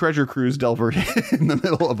a Treasure Cruise Delver in the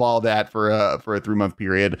middle of all that for a 3-month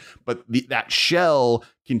period. But that shell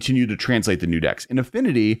continued to translate the new decks. In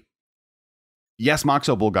Affinity, yes, Mox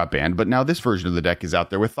Opal got banned, but now this version of the deck is out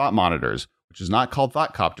there with Thought Monitors, which is not called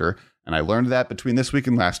Thought Copter. And I learned that between this week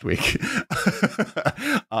and last week.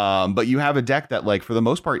 But you have a deck that, like, for the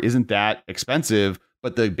most part, isn't that expensive,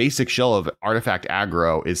 but the basic shell of Artifact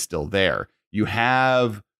aggro is still there. You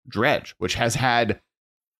have Dredge, which has had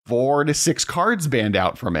 4 to 6 cards banned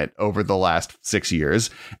out from it over the last 6 years,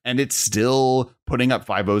 and it's still putting up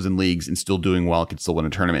 5-0s in leagues and still doing well. It can still win a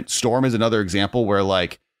tournament. Storm is another example where,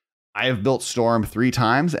 like, I have built Storm 3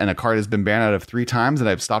 times and a card has been banned out of 3 times and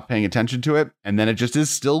I've stopped paying attention to it. And then it just is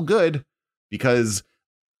still good because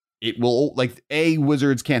it will, like,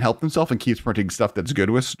 Wizards can't help themselves and keeps printing stuff that's good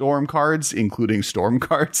with Storm cards, including Storm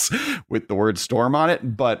cards with the word Storm on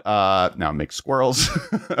it. But now it makes squirrels.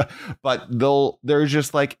 But there's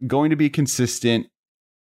just, like, going to be consistent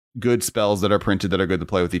good spells that are printed that are good to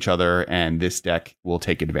play with each other, and this deck will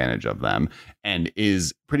take advantage of them and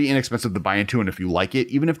is pretty inexpensive to buy into. And if you like it,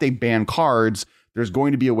 even if they ban cards, there's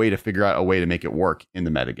going to be a way to figure out a way to make it work in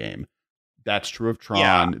the metagame. That's true of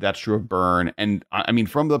Tron. That's true of Burn. And I mean,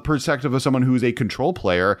 from the perspective of someone who's a control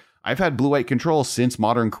player, I've had blue-white control since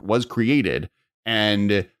Modern was created,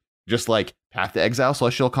 and just like Path to Exile,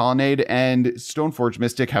 Celestial Colonnade, and Stoneforge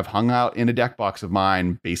Mystic have hung out in a deck box of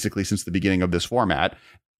mine basically since the beginning of this format.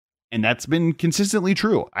 And that's been consistently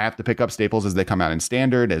true. I have to pick up staples as they come out in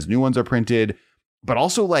Standard, as new ones are printed. But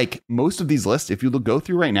also, like, most of these lists, if you go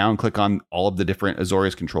through right now and click on all of the different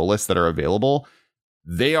Azorius control lists that are available,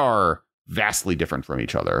 they are vastly different from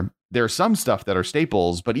each other. There's some stuff that are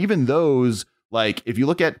staples, but even those, like, if you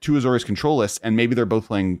look at 2 Azorius control lists and maybe they're both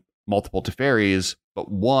playing multiple Teferis, but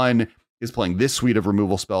one is playing this suite of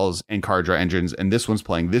removal spells and card draw engines, and this one's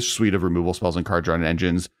playing this suite of removal spells and card draw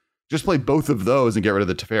engines, just play both of those and get rid of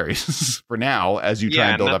the Teferis for now as you try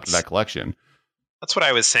and build up to that collection. That's what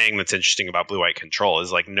I was saying that's interesting about blue-white control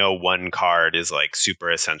is, like, no one card is, like, super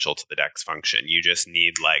essential to the deck's function. You just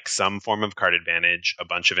need, like, some form of card advantage, a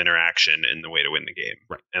bunch of interaction, and the way to win the game.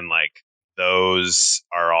 Right. And, like, those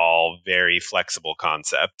are all very flexible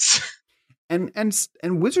concepts. And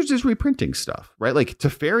Wizards is reprinting stuff, right? Like,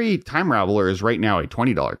 Teferi Time Raveler is right now a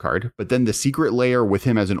 $20 card, but then the Secret Lair with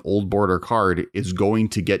him as an old border card is going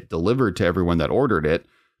to get delivered to everyone that ordered it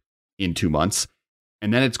in 2 months.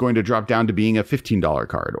 And then it's going to drop down to being a $15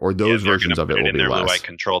 card, or those versions of it will be less. Blue-white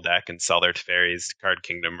control deck and sell their Teferi's Card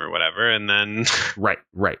Kingdom or whatever, and then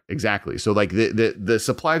right, exactly. So, like, the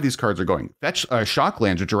supply of these cards are going. Fetch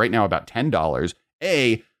Shocklands, which are right now about $10.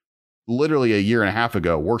 Literally a year and a half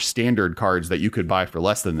ago, were standard cards that you could buy for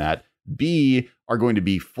less than that. B, are going to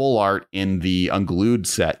be full art in the Unglued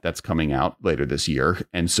set that's coming out later this year.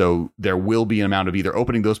 And so there will be an amount of either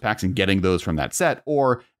opening those packs and getting those from that set,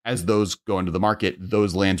 or as those go into the market,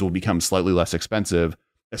 those lands will become slightly less expensive,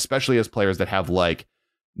 especially as players that have, like,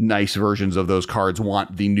 nice versions of those cards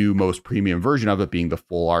want the new most premium version of it being the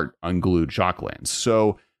full art Unglued Shocklands.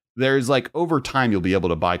 So there's, like, over time, you'll be able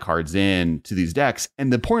to buy cards in to these decks.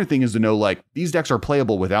 And the important thing is to know, like, these decks are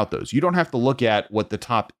playable without those. You don't have to look at what the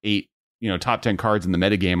top 8, top 10 cards in the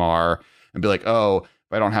metagame are and be like, oh,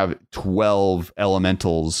 if I don't have 12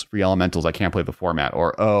 elementals, free elementals, I can't play the format.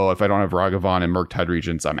 Or, oh, if I don't have Ragavan and Murktide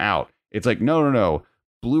Regents, I'm out. It's like, no.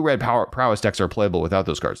 Blue-red prowess decks are playable without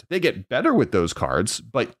those cards. They get better with those cards,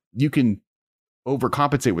 but you can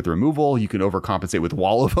overcompensate with removal. You can overcompensate with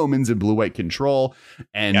Wall of Omens and blue-white control.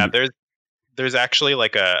 And yeah, there's actually,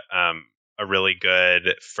 like, a really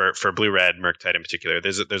good for blue-red Murktide in particular.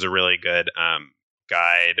 There's a really good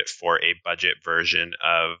guide for a budget version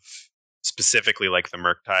of specifically, like, the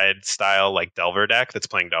Murktide style, like, Delver deck that's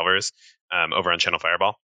playing Delvers over on Channel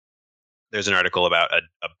Fireball. There's an article about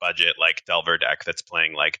a budget, like, Delver deck that's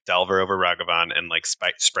playing, like, Delver over Ragavan and, like,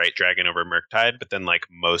 Sprite Dragon over Murktide, but then, like,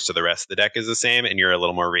 most of the rest of the deck is the same and you're a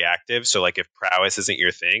little more reactive. So, like, if prowess isn't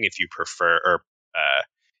your thing, if you prefer,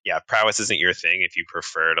 prowess isn't your thing, if you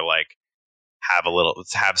prefer to, like,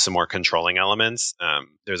 have some more controlling elements,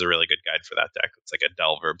 there's a really good guide for that deck. It's like a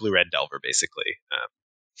Delver, blue-red Delver, basically,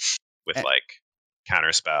 with, like,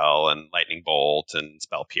 Counterspell and Lightning Bolt and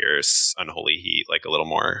Spell Pierce, Unholy Heat, like, a little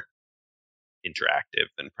more interactive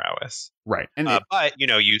than prowess. Right. And but,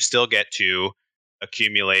 you still get to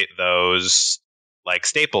accumulate those, like,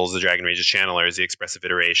 staples, the Dragon Rage's Channelers, the Expressive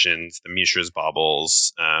Iterations, the Mishra's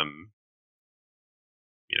Baubles,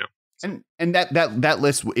 And that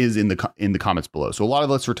list is in the comments below. So a lot of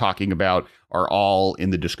lists we're talking about are all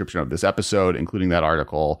in the description of this episode, including that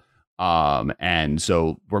article. And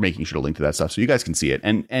so we're making sure to link to that stuff so you guys can see it.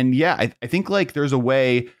 And yeah, I think, like, there's a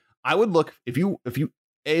way I would look if you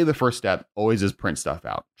the first step always is print stuff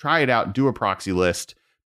out. Try it out, do a proxy list,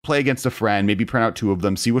 play against a friend, maybe print out 2 of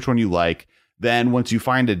them, see which one you like. Then once you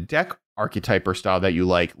find a deck archetype or style that you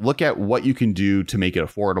like, look at what you can do to make it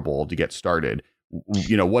affordable to get started.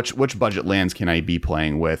 You know, which budget lands can I be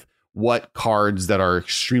playing with? What cards that are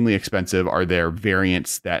extremely expensive are there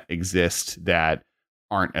variants that exist that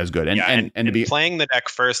aren't as good? And to be playing the deck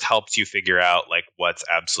first helps you figure out like what's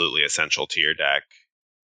absolutely essential to your deck.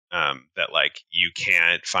 That like you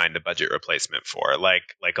can't find a budget replacement for. Like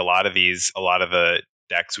a lot of the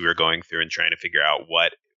decks we were going through and trying to figure out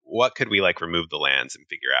what could we like remove the lands and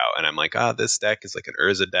figure out. And I'm like, this deck is like an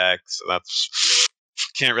Urza deck, so that's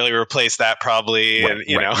can't really replace that probably. Right, and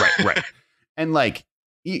you know, right. And like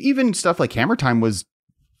even stuff like Hammer Time was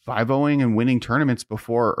 5-0ing and winning tournaments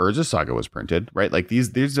before Urza Saga was printed, right? Like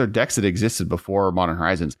these are decks that existed before Modern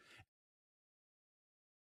Horizons.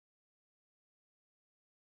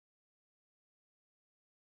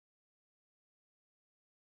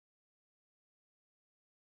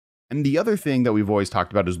 And the other thing that we've always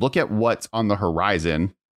talked about is look at what's on the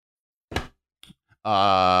horizon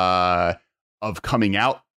of coming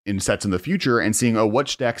out in sets in the future and seeing,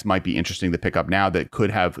 which decks might be interesting to pick up now that could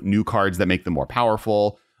have new cards that make them more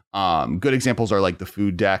powerful. Good examples are like the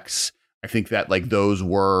food decks. I think that like those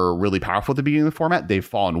were really powerful at the beginning of the format. They've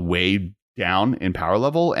fallen way down in power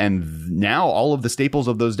level. And now all of the staples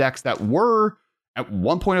of those decks that were at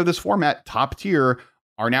one point of this format top tier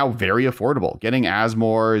are now very affordable. Getting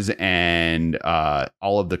Asmores and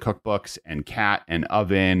all of the cookbooks and Cat and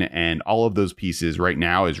Oven and all of those pieces right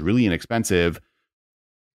now is really inexpensive.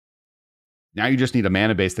 Now you just need a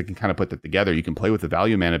mana base that can kind of put that together. You can play with the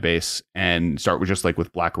value mana base and start with just like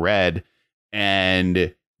with black red,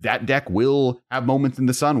 and that deck will have moments in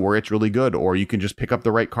the sun where it's really good, or you can just pick up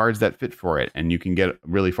the right cards that fit for it and you can get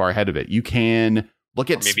really far ahead of it. You can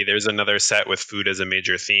look at maybe there's another set with food as a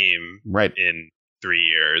major theme right in 3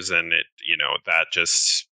 years, and it, you know, that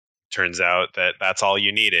just turns out that that's all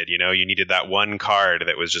you needed. You know, you needed that one card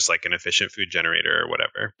that was just like an efficient food generator or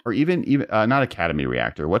whatever. Or even not Academy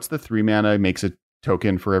Reactor. What's the 3 mana makes a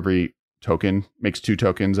token for every token, makes 2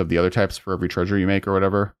 tokens of the other types for every treasure you make or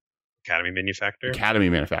whatever? Academy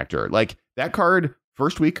Manufactor. Like that card,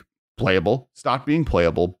 first week, playable, stopped being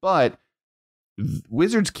playable, but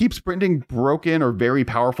Wizards keeps printing broken or very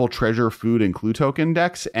powerful treasure, food, and clue token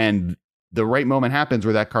decks, and the right moment happens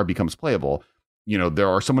where that card becomes playable. You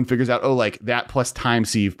know, someone figures out, like that plus Time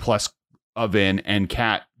Sieve plus Oven and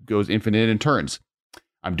Cat goes infinite in turns.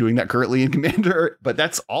 I'm doing that currently in Commander, but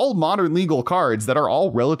that's all modern legal cards that are all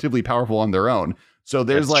relatively powerful on their own. So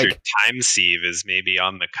there's That's like true. Time Sieve is maybe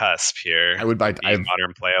on the cusp here. I would buy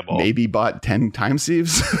modern playable. Maybe bought 10 Time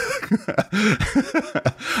Sieves.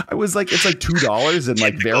 I was like, it's like $2 and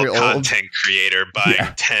like very old content creator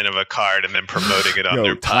buying 10 of a card and then promoting it on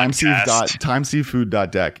their podcast.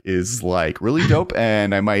 Timeseed.deck is like really dope,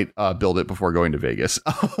 and I might build it before going to Vegas.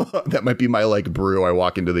 That might be my like brew I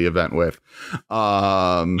walk into the event with.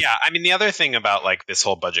 I mean, the other thing about like this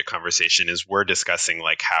whole budget conversation is we're discussing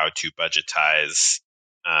like how to budgetize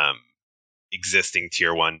existing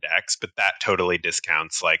tier 1 decks, but that totally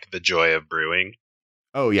discounts like the joy of brewing.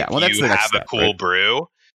 Oh yeah, well that's you the next have step, a cool brew.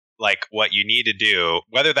 Like what you need to do,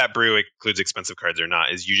 whether that brew includes expensive cards or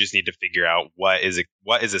not, is you just need to figure out what is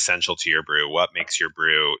essential to your brew, what makes your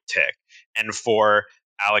brew tick. And for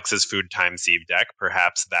Alex's Food Time Sieve deck,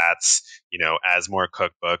 perhaps that's, you know, Asmore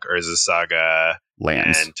Cookbook, Urza Saga,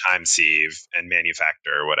 lands, and Time Sieve, and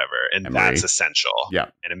Manufactor or whatever. And Emery. That's essential. Yeah.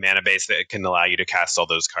 And a mana base that can allow you to cast all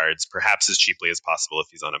those cards, perhaps as cheaply as possible if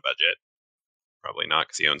he's on a budget. Probably not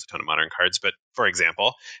because he owns a ton of modern cards, but for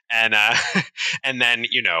example, and and then,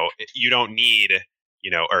 you know, you don't need, you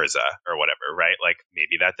know, Urza or whatever, right? Like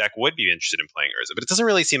maybe that deck would be interested in playing Urza, but it doesn't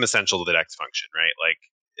really seem essential to the deck's function, right? Like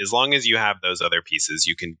as long as you have those other pieces,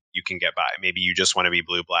 you can get by. Maybe you just want to be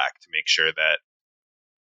blue-black to make sure that,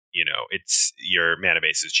 you know, it's your mana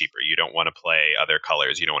base is cheaper. You don't want to play other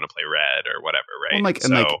colors. You don't want to play red or whatever, right? Well,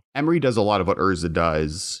 like Emery does a lot of what Urza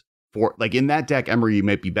does. For like in that deck, Emery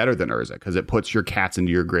might be better than Urza because it puts your cats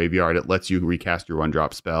into your graveyard. It lets you recast your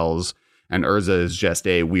 1-drop spells, and Urza is just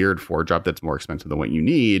a weird 4-drop that's more expensive than what you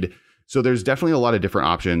need. So there's definitely a lot of different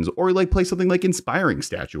options, or like play something like Inspiring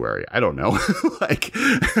Statuary. I don't know, like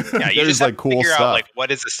you just have like cool to figure out like what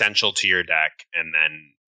is essential to your deck, and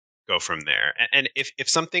then go from there. And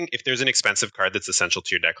if there's an expensive card that's essential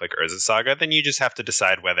to your deck, like Urza Saga, then you just have to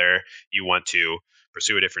decide whether you want to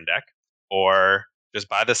pursue a different deck or just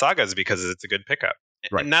buy the sagas because it's a good pickup.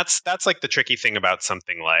 Right. And that's like the tricky thing about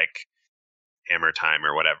something like Hammer Time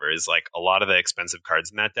or whatever, is like a lot of the expensive cards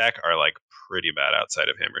in that deck are like pretty bad outside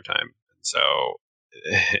of Hammer Time. And so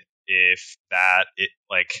if that it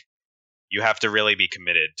like you have to really be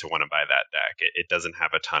committed to want to buy that deck. It doesn't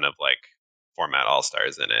have a ton of like format all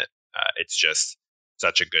stars in it. It's just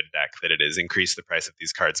such a good deck that it has increased the price of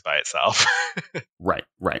these cards by itself. Right.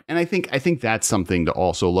 And I think that's something to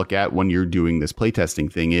also look at when you're doing this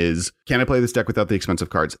playtesting thing is, can I play this deck without the expensive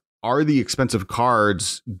cards? Are the expensive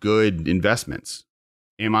cards good investments?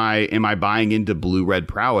 Am I buying into blue-red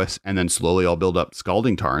prowess and then slowly I'll build up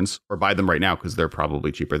Scalding Tarns, or buy them right now because they're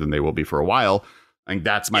probably cheaper than they will be for a while? I think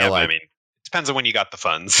that's my I mean, it depends on when you got the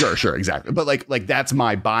funds. Sure, exactly. But like that's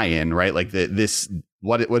my buy-in, right? Like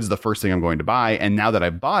what is the first thing I'm going to buy? And now that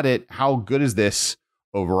I've bought it, how good is this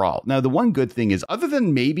overall? Now, the one good thing is, other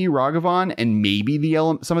than maybe Ragavan and maybe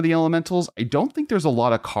some of the elementals, I don't think there's a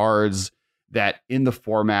lot of cards that in the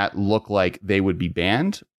format look like they would be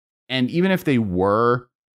banned. And even if they were,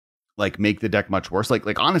 like, make the deck much worse.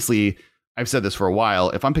 Like honestly, I've said this for a while.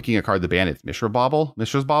 If I'm picking a card to ban, it's Mishra's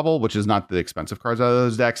Bauble, which is not the expensive cards out of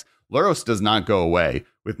those decks. Lurrus does not go away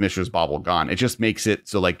with Mishra's Bauble gone. It just makes it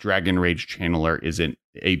so like Dragon Rage Channeler isn't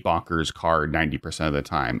a bonkers card 90% of the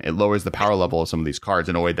time. It lowers the power level of some of these cards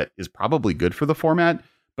in a way that is probably good for the format,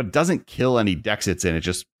 but it doesn't kill any decks it's in. It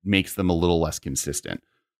just makes them a little less consistent.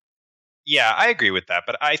 Yeah, I agree with that.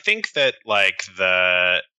 But I think that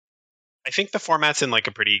I think the format's in like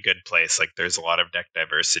a pretty good place. Like there's a lot of deck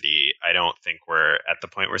diversity. I don't think we're at the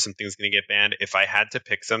point where something's going to get banned. If I had to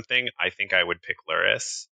pick something, I think I would pick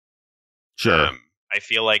Lurrus. Sure. I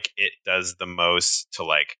feel like it does the most to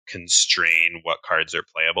like constrain what cards are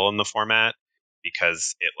playable in the format,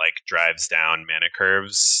 because it like drives down mana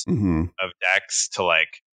curves of decks to like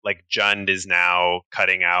Jund is now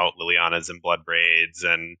cutting out Lilianas and Bloodbraids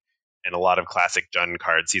and a lot of classic Jund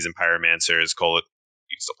cards, Seasoned Pyromancers,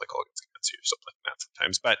 you still play Kolaghan's Cancer, you still play that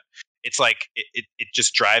sometimes, but it's like it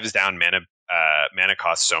just drives down mana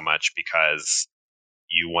cost so much because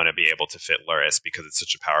you want to be able to fit Lurrus because it's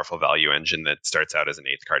such a powerful value engine that starts out as an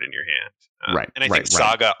 8th card in your hand. Right. And I think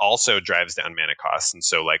Saga also drives down mana costs. And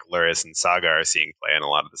so like Lurrus and Saga are seeing play in a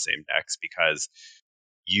lot of the same decks because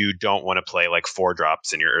you don't want to play like 4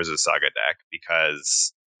 drops in your Urza Saga deck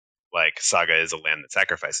because like Saga is a land that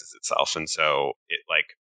sacrifices itself. And so it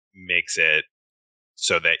like makes it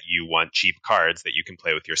so that you want cheap cards that you can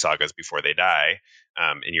play with your Sagas before they die.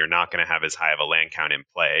 And you're not going to have as high of a land count in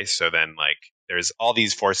play. So then like there's all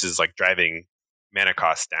these forces like driving mana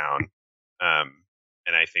costs down.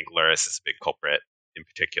 And I think Lurrus is a big culprit in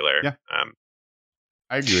particular. Yeah.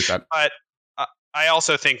 I agree with that. But I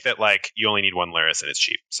also think that like you only need one Lurrus and it's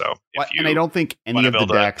cheap. So and I don't think any of the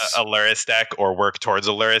decks a Lurrus deck or work towards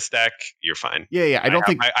a Lurrus deck, you're fine. Yeah.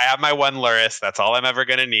 I have my one Lurrus. That's all I'm ever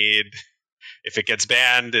going to need. If it gets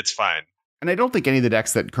banned, it's fine. And I don't think any of the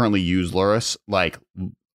decks that currently use Lurrus like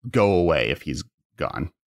go away if he's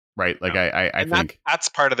gone. Right. Like no. I think that's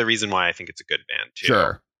part of the reason why I think it's a good ban too.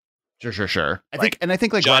 Sure. I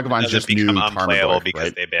think like Ragavan's just new Tarmogoyf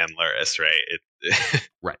because they ban Lurrus, right?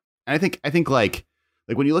 Right. And I think like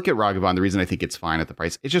when you look at Ragavan, the reason I think it's fine at the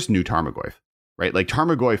price, it's just new Tarmogoyf, right? Like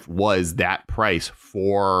Tarmogoyf was that price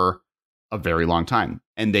for a very long time,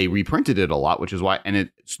 and they reprinted it a lot, which is why, and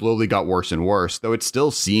it slowly got worse and worse, though it's still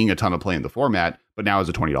seeing a ton of play in the format, but now is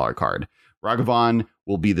a $20 card. Ragavan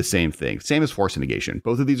will be the same thing. Same as Force and Negation.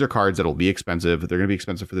 Both of these are cards that'll be expensive. They're going to be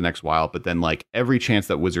expensive for the next while, but then like every chance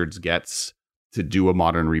that Wizards gets to do a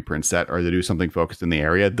modern reprint set or to do something focused in the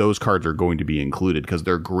area, those cards are going to be included because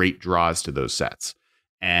they're great draws to those sets.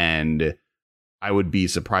 And I would be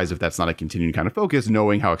surprised if that's not a continuing kind of focus,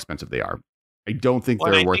 knowing how expensive they are. I don't think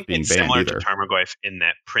they're worth being banned similar either. To Tarmogoyf in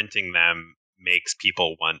that printing them makes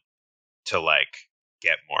people want to like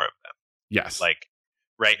get more of them. Yes. Like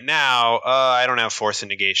right now, I don't have Force and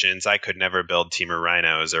Negations. I could never build Temur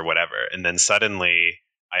Rhinos or whatever. And then suddenly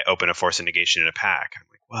I open a Force and Negation in a pack. I'm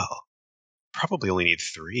like, well, probably only need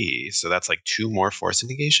 3. So that's like 2 more Force and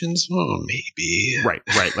Negations? Oh, maybe. Right.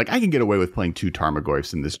 Like I can get away with playing 2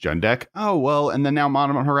 Tarmogoyfs in this Jund deck. Oh, well, and then now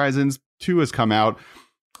Modern Horizons 2 has come out.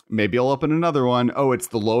 Maybe I'll open another one. Oh, it's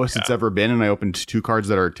the lowest it's ever been. And I opened 2 cards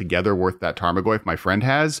that are together worth that Tarmogoyf my friend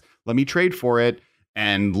has. Let me trade for it.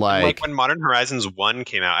 And like when Modern Horizons 1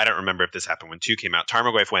 came out, I don't remember if this happened when 2 came out,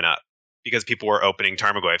 Tarmogoyf went up because people were opening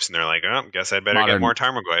Tarmogoyfs and they're like, oh, guess I'd better get more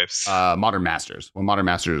Tarmogoyfs. Modern Masters. Well, Modern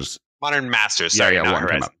Masters. Sorry, not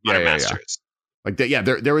Horizon. Modern Masters. Like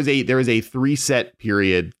there was a 3 set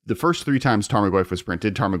period. The first 3 times Tarmogoyf was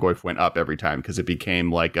printed, Tarmogoyf went up every time because it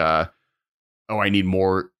became like I need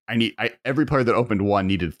more. Every player that opened 1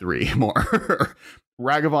 needed 3 more.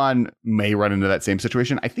 Ragavan may run into that same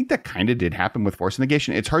situation. I think that kind of did happen with Force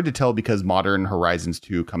Negation. It's hard to tell because Modern Horizons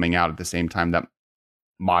 2 coming out at the same time that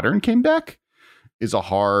Modern came back is a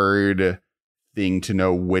hard thing to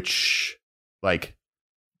know which like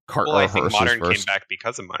cart. Well, I think Modern came back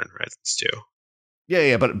because of Modern Horizons 2.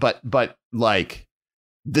 Yeah, but like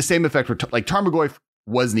the same effect for like Tarmogoyf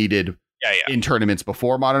was needed in tournaments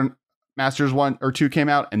before Modern Masters 1 or 2 came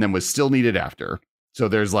out, and then was still needed after. So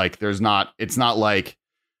it's not like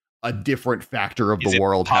a different factor of the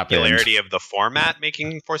world happened. Is it popularity of the format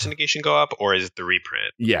making Force of Negation go up, or is it the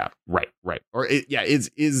reprint? Yeah, right. Or is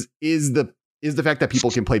the fact that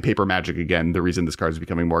people can play Paper Magic again the reason this card is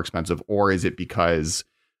becoming more expensive, or is it because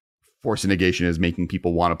Force of Negation is making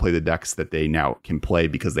people want to play the decks that they now can play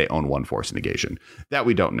because they own one Force of Negation? That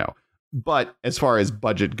we don't know. But as far as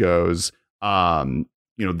budget goes,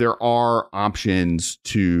 there are options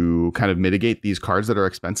to kind of mitigate these cards that are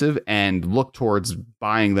expensive and look towards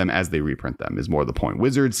buying them as they reprint them is more the point.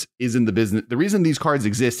 Wizards is in the business. The reason these cards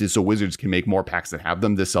exist is so Wizards can make more packs that have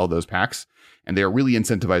them to sell those packs. And they are really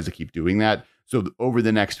incentivized to keep doing that. So over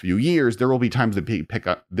the next few years, there will be times to pick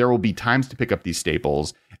up these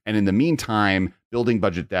staples. And in the meantime, building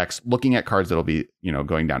budget decks, looking at cards that'll be,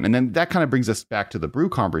 going down. And then that kind of brings us back to the brew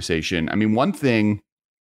conversation. I mean,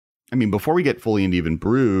 before we get fully into even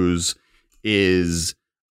brews, is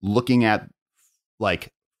looking at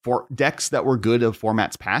like for decks that were good of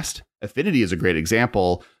formats past. Affinity is a great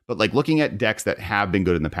example, but like looking at decks that have been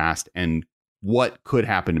good in the past and what could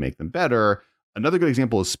happen to make them better. Another good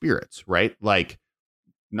example is Spirits, right? Like,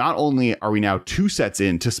 not only are we now 2 sets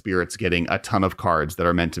into Spirits getting a ton of cards that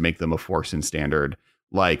are meant to make them a force in standard,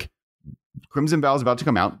 like Crimson Vow is about to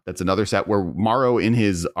come out. That's another set where Morrow, in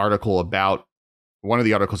his article about one of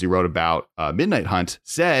the articles he wrote about Midnight Hunt,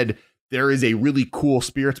 said there is a really cool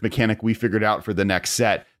Spirits mechanic we figured out for the next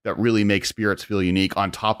set that really makes Spirits feel unique on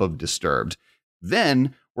top of Disturbed.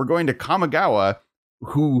 Then we're going to Kamigawa,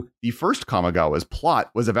 who the first Kamigawa's plot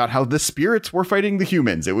was about how the spirits were fighting the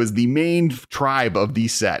humans. It was the main tribe of the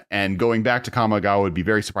set. And going back to Kamigawa would be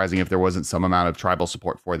very surprising if there wasn't some amount of tribal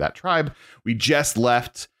support for that tribe. We just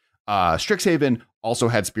left Strixhaven, also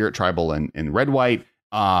had Spirit Tribal in Red-White.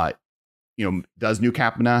 Does New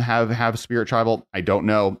Capna have Spirit Tribal? I don't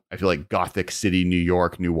know. I feel like Gothic City, New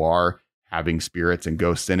York, Noir, having spirits and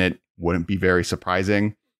ghosts in it wouldn't be very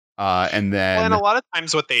surprising. And a lot of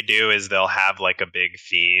times what they do is they'll have like a big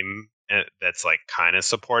theme that's like kind of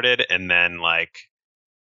supported, and then like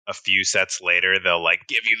a few sets later they'll like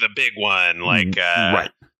give you the big one, like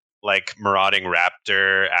like Marauding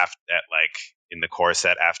Raptor in the core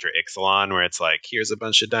set after Ixalan, where it's like, here's a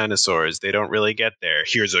bunch of dinosaurs, they don't really get there,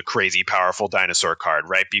 here's a crazy powerful dinosaur card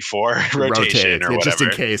right before rotation or whatever, just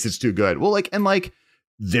in case it's too good. Well,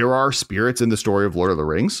 there are spirits in the story of Lord of the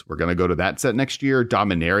Rings. We're going to go to that set next year.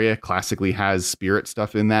 Dominaria classically has spirit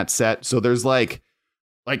stuff in that set. So there's like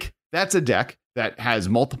that's a deck that has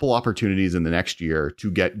multiple opportunities in the next year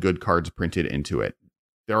to get good cards printed into it.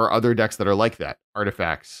 There are other decks that are like that.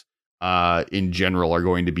 Artifacts in general are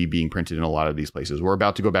going to be being printed in a lot of these places. We're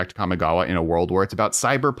about to go back to Kamigawa in a world where it's about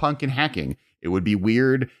cyberpunk and hacking. It would be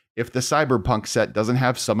weird if the cyberpunk set doesn't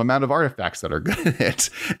have some amount of artifacts that are good in it.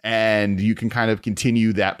 And you can kind of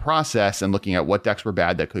continue that process and looking at what decks were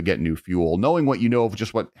bad that could get new fuel, knowing what you know of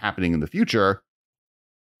just what's happening in the future.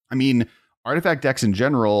 I mean, artifact decks in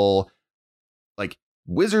general, like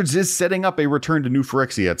Wizards is setting up a return to New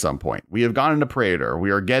Phyrexia at some point. We have gone into Praetor.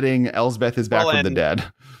 We are getting Elsbeth is back from the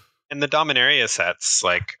dead. And the Dominaria sets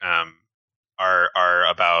are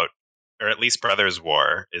about, or at least Brothers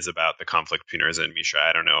War is about the conflict between Urza and Mishra.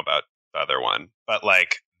 I don't know about the other one, but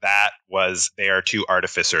they are 2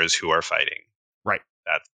 artificers who are fighting. Right.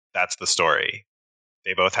 That's the story.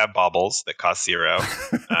 They both have baubles that cost 0,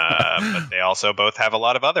 but they also both have a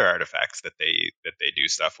lot of other artifacts that they do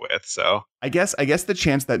stuff with. So I guess the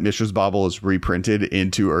chance that Mishra's bauble is reprinted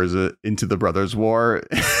into Urza, into the Brothers War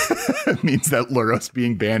means that Luros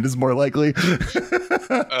being banned is more likely.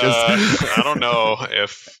 I don't know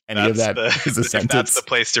if any of that is a sentence. That's the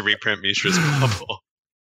place to reprint Mishra's bauble.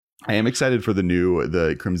 I am excited for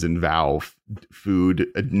the Crimson Vow food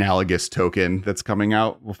analogous token that's coming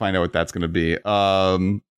out. We'll find out what that's going to be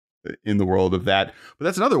in the world of that. But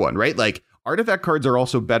that's another one, right? Like artifact cards are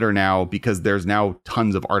also better now because there's now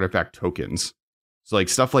tons of artifact tokens. So like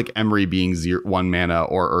stuff like Emery being 1 mana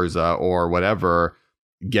or Urza or whatever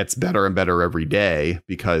gets better and better every day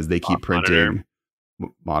because they keep printing.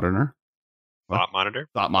 Moderner? Thought Monitor?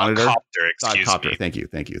 Thought Monitor? Copter, excuse me. Thank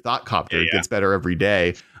you. Thought Copter gets better every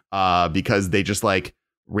day because they just like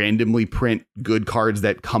randomly print good cards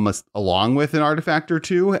that come along with an artifact or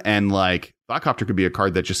two. And like Thoughtcopter could be a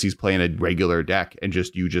card that just sees play in a regular deck and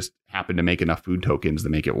you just happen to make enough food tokens to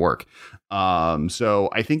make it work. So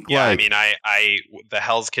I think I mean, I the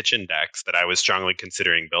Hell's Kitchen decks that I was strongly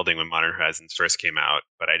considering building when Modern Horizons first came out,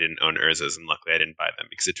 but I didn't own Urza's, and luckily I didn't buy them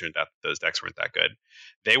because it turned out that those decks weren't that good.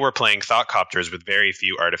 They were playing Thoughtcopters with very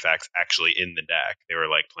few artifacts actually in the deck. They were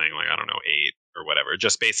like playing I don't know, 8 or whatever,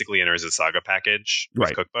 just basically an Urza Saga package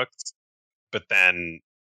with cookbooks. But then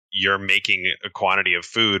you're making a quantity of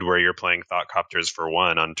food where you're playing Thoughtcopters for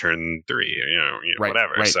 1 on turn 3,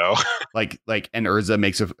 whatever. Right. So like and Urza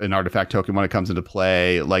makes an artifact token when it comes into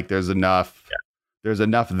play. Like there's enough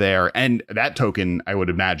there. And that token, I would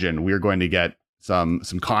imagine we're going to get some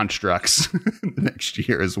constructs next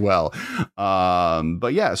year as well.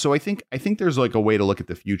 But yeah, so I think there's like a way to look at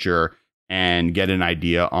the future and get an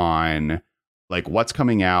idea on like what's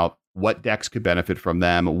coming out, what decks could benefit from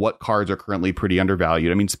them, what cards are currently pretty undervalued.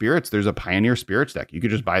 I mean, Spirits, there's a Pioneer Spirits deck. You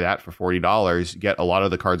could just buy that for $40, get a lot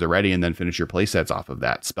of the cards already, and then finish your play sets off of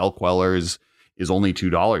that. Spell Quellers is only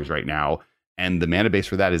 $2 right now, and the mana base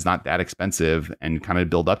for that is not that expensive, and kind of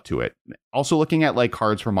build up to it. Also looking at like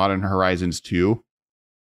cards for Modern Horizons 2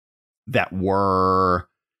 that were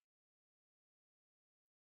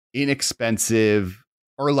inexpensive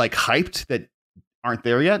or like hyped that aren't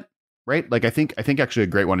there yet. Right. Like I think actually a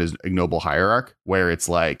great one is Ignoble Hierarch, where it's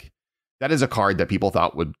like that is a card that people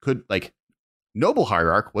thought could like Noble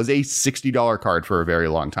Hierarch was a $60 card for a very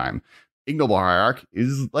long time. Ignoble Hierarch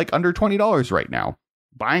is like under $20 right now.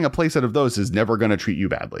 Buying a playset of those is never going to treat you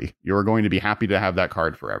badly. You're going to be happy to have that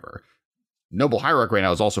card forever. Noble Hierarch right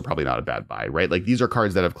now is also probably not a bad buy, right? Like these are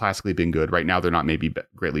cards that have classically been good. Right now, they're not maybe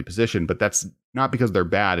greatly positioned, but that's not because they're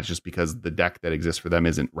bad. It's just because the deck that exists for them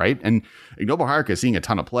isn't right. And Ignoble Hierarch is seeing a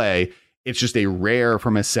ton of play. It's just a rare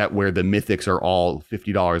from a set where the mythics are all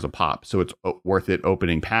 $50 a pop. So it's worth it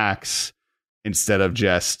opening packs instead of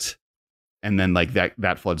just, and then like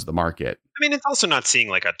that floods the market. I mean, it's also not seeing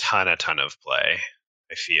like a ton of play,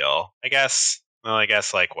 I feel. I guess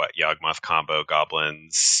like what, Yawgmoth combo,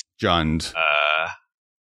 Goblins. Jund.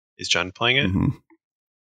 Is Jund playing it? Mm-hmm.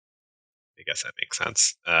 I guess that makes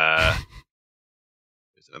sense. There's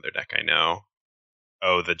another deck I know.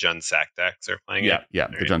 Oh, the Jund Sack decks are playing it? Yeah,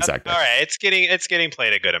 the Jund Sack decks. All right, it's getting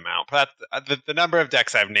played a good amount. But the number of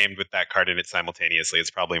decks I've named with that card in it simultaneously is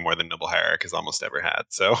probably more than Noble Hierarch has almost ever had.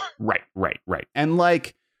 So Right. And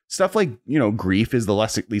like stuff like, Grief is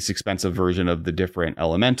the least expensive version of the different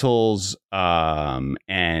elementals. And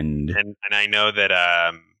I know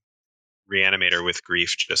that Reanimator with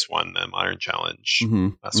Grief just won the Modern Challenge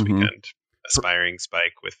last weekend. Aspiring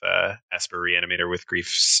Spike with Esper Reanimator with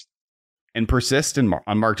Grief's. And Persist and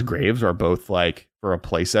Unmarked Graves are both like for a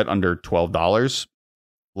playset under $12.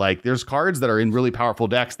 Like there's cards that are in really powerful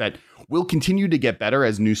decks that will continue to get better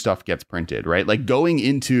as new stuff gets printed, right? Like going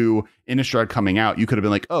into Innistrad coming out, you could have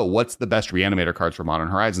been like, oh, what's the best Reanimator cards for Modern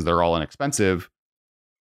Horizons? They're all inexpensive.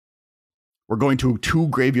 We're going to 2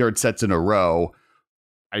 graveyard sets in a row.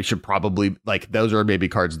 I should probably like those are maybe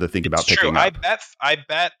cards to think about picking up. I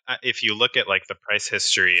bet if you look at like the price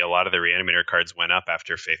history, a lot of the Reanimator cards went up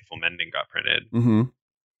after Faithful Mending got printed.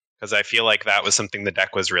 Because I feel like that was something the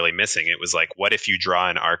deck was really missing. It was like, what if you draw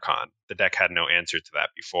an Archon? The deck had no answer to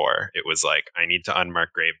that before. It was like, I need to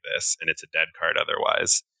unmark Grave this, and it's a dead card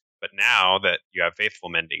otherwise. But now that you have Faithful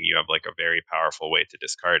Mending, you have like a very powerful way to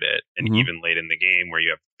discard it. And even late in the game where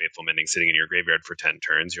you have Faithful Mending sitting in your graveyard for 10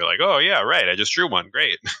 turns, you're like, oh yeah, right, I just drew one.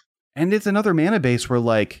 Great. And it's another mana base where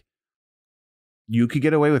like you could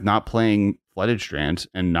get away with not playing Flooded Strand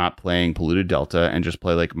and not playing Polluted Delta and just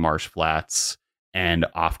play like Marsh Flats and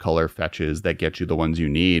off-color fetches that get you the ones you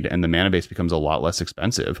need. And the mana base becomes a lot less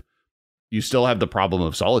expensive. You still have the problem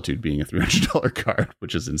of Solitude being a $300 card,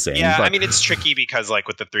 which is insane. Yeah, but I mean, it's tricky because like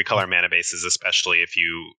with the 3-color mana bases, especially if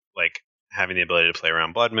you like having the ability to play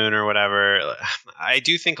around Blood Moon or whatever, I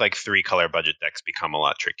do think like 3-color budget decks become a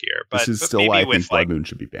lot trickier. But this is still why I think Blood Moon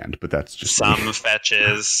should be banned, but that's just some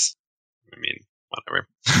fetches. I mean, whatever.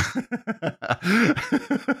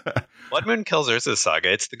 Blood Moon kills Urza's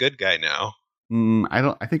Saga. It's the good guy now.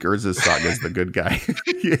 I think Urza's Saga is the good guy.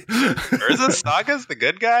 Urza's Saga's the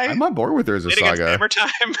good guy? I'm on board with Urza's Saga. Hammer Time?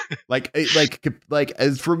 like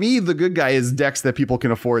as for me, the good guy is decks that people can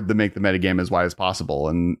afford to make the metagame as wide as possible,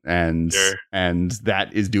 and that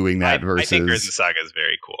is doing that. Versus, I think Urza's Saga is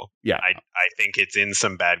very cool. Yeah, I think it's in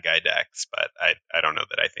some bad guy decks, but I don't know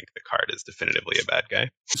that I think the card is definitively a bad guy.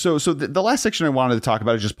 So the last section I wanted to talk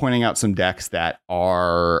about is just pointing out some decks that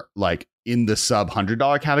are like in the sub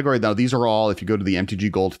 $100 category. Now, these are all, if you go to the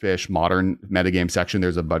MTG Goldfish modern metagame section,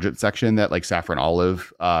 there's a budget section that like Saffron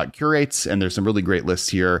Olive curates, and there's some really great lists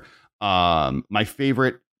here. My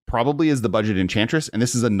favorite probably is the budget Enchantress. And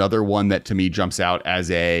this is another one that to me jumps out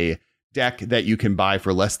as a deck that you can buy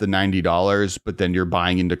for less than $90, but then you're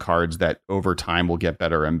buying into cards that over time will get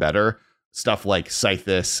better and better. Stuff like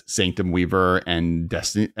Scythus, Sanctum Weaver, and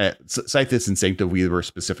Destiny. Scythus and Sanctum Weaver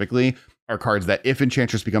specifically are cards that if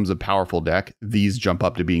Enchantress becomes a powerful deck, these jump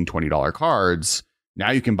up to being $20 cards.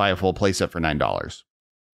 Now you can buy a full playset for $9.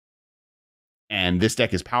 And this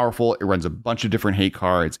deck is powerful. It runs a bunch of different hate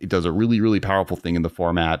cards. It does a really, really powerful thing in the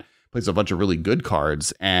format. Plays a bunch of really good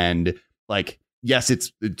cards. And like, yes,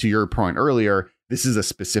 it's to your point earlier, this is a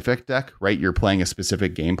specific deck, right? You're playing a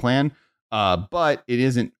specific game plan. But it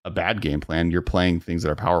isn't a bad game plan. You're playing things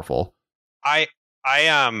that are powerful. I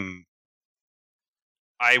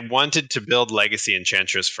wanted to build Legacy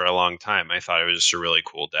Enchantress for a long time. I thought it was just a really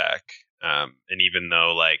cool deck. And even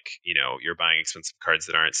though, like, you know, you're buying expensive cards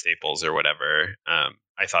that aren't staples or whatever,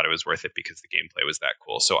 I thought it was worth it because the gameplay was that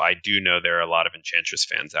cool. So I do know there are a lot of Enchantress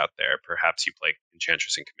fans out there. Perhaps you play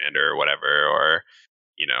Enchantress in Commander or whatever, or,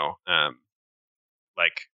 you know,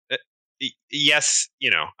 yes,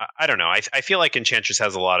 you know, I don't know. I feel like Enchantress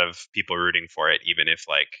has a lot of people rooting for it, even if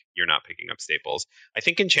like you're not picking up staples. I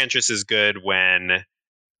think Enchantress is good when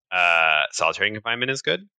Solitary Confinement is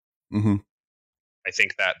good. Mm-hmm. I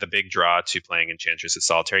think that the big draw to playing Enchantress is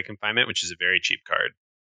Solitary Confinement, which is a very cheap card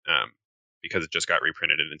because it just got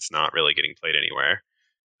reprinted and it's not really getting played anywhere.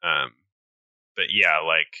 But yeah,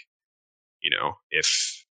 like, you know,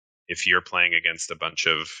 if you're playing against a bunch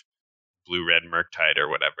of blue-red Murktide or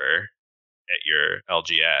whatever at your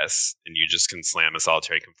LGS and you just can slam a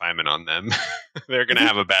Solitary Confinement on them, they're going to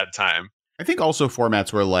have a bad time. I think also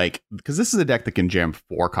formats where like, because this is a deck that can jam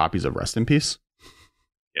 4 copies of Rest in Peace.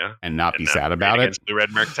 Yeah. And not be sad about it. Blue-red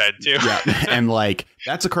Murktide too. Yeah. And like,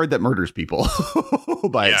 that's a card that murders people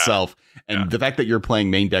by itself. And the fact that you're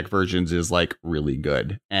playing main deck versions is like really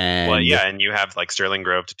good. And well, yeah, and you have like Sterling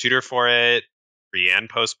Grove to tutor for it, free and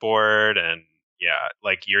post board, and yeah,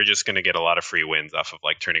 like you're just going to get a lot of free wins off of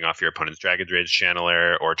like turning off your opponent's Dragon's Rage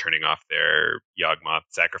Channeler or turning off their Yawgmoth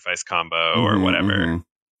Sacrifice combo or whatever. Mm-hmm.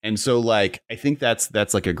 And so like I think that's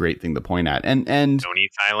like a great thing to point at. And Stony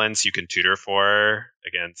Silence you can tutor for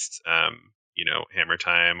against you know, Hammer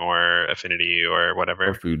Time or Affinity or whatever.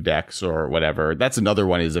 Or food decks or whatever. That's another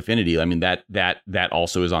one is Affinity. I mean that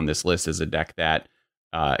also is on this list as a deck that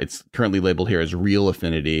it's currently labeled here as Real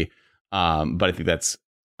Affinity. But I think that's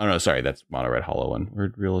that's Mono Red Hollow One.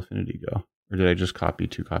 Where'd Real Affinity go? Or did I just copy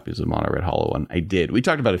 2 copies of Mono Red Hollow One? I did. We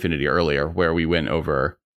talked about Affinity earlier where we went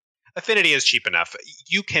over. Affinity is cheap enough.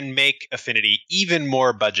 You can make Affinity even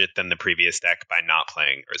more budget than the previous deck by not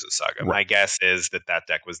playing Urza Saga. Right. My guess is that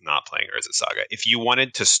deck was not playing Urza Saga. If you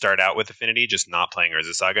wanted to start out with Affinity, just not playing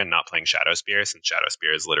Urza Saga and not playing Shadow Spear, since Shadow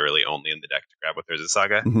Spear is literally only in the deck to grab with Urza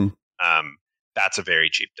Saga, that's a very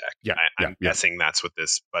cheap deck. Yeah, I'm guessing that's what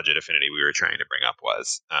this budget Affinity we were trying to bring up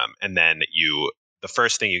was. And then the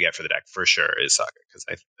first thing you get for the deck for sure is Saga, because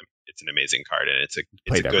it's an amazing card and it's a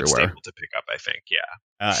good everywhere. Staple to pick up, I think. Yeah.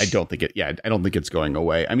 I don't think it's going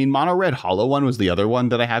away. I mean, Mono Red Hollow One was the other one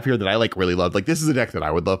that I have here that I like really love. Like this is a deck that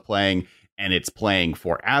I would love playing, and it's playing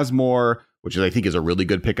for Asmore, which I think is a really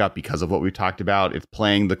good pickup because of what we've talked about. It's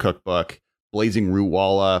playing the Cookbook, Blazing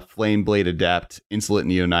Rootwalla, Flame Blade Adept, Insolent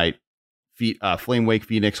Neonite, Flame Wake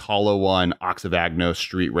Phoenix, Hollow One, Ox of Agnos,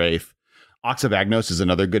 Street Wraith. Ox of Agnos is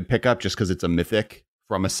another good pickup just because it's a mythic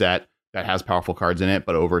from a set that has powerful cards in it,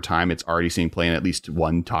 but over time it's already seen play in at least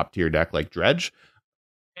one top tier deck like Dredge.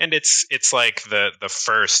 And it's like the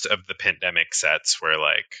first of the pandemic sets where,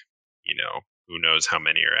 like, you know, who knows how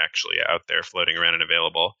many are actually out there floating around and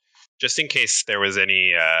available. Just in case there was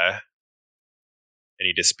any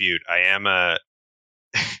dispute, I am a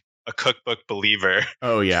Cookbook believer.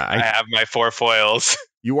 Oh yeah, I have my 4 foils.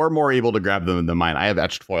 You are more able to grab them than mine. I have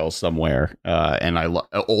etched foils somewhere, and I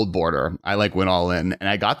Old Border. I like went all in, and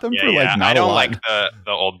I got them for like not I don't a lot. like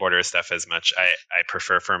the Old Border stuff as much. I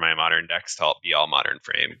prefer for my modern decks to be all modern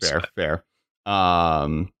frames. Fair.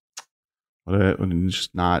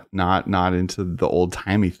 Just not into the old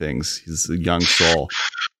timey things. He's a young soul.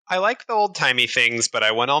 I like the old timey things, but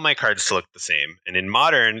I want all my cards to look the same. And in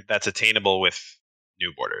modern, that's attainable with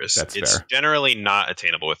new borders. It's fair. Generally not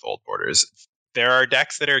attainable with old borders. There are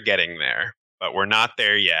decks that are getting there, but we're not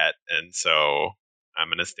there yet. And so I'm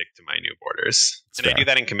going to stick to my new borders. That's fair. I do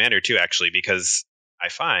that in Commander too, actually, because I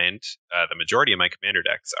find the majority of my Commander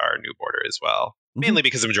decks are new border as well. Mainly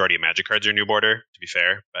because the majority of Magic cards are new border, to be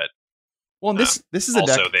fair. But this is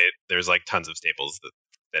also a deck. There's like tons of staples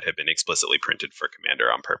that have been explicitly printed for Commander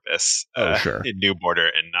on purpose. Sure. In new border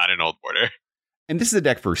and not in old border. And this is a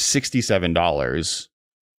deck for $67.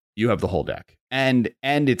 You have the whole deck. And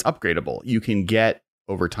it's upgradable. You can get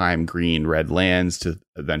over time green red lands to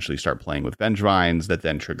eventually start playing with Vengevines that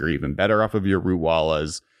then trigger even better off of your Root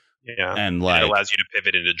Wallas. Yeah, and like it allows you to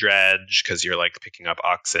pivot into Dredge because you're like picking up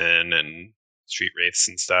Oxen and Street Wraiths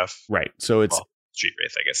and stuff. Right. So it's Street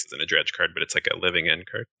Wraith, I guess, isn't a Dredge card, but it's like a living end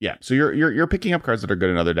card. Yeah. So you're picking up cards that are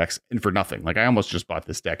good in other decks and for nothing. Like I almost just bought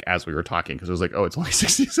this deck as we were talking because I was like, oh, it's only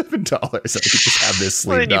 $67. I could just have this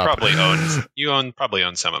sleeved well, up. You probably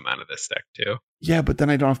own some amount of this deck too. Yeah, but then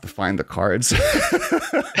I don't have to find the cards.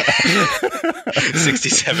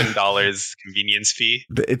 $67 convenience fee.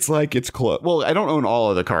 It's like it's close. Well, I don't own all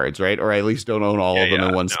of the cards, right? Or I at least don't own all of them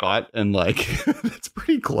in one spot, and like it's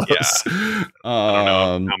pretty close. Yeah. I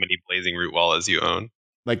don't know how many Blazing Root Wallas you own.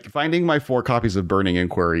 Like finding my 4 copies of Burning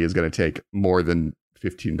Inquiry is going to take more than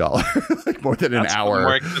 $15, like more than an hour.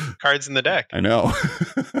 More cards in the deck. I know.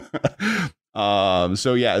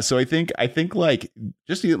 So I think like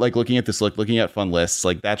just like looking at this, like looking at fun lists,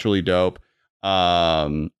 like that's really dope.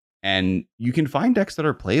 And you can find decks that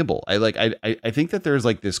are playable. I think that there's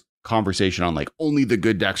like this conversation on like only the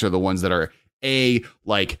good decks are the ones that are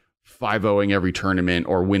like 5-0ing every tournament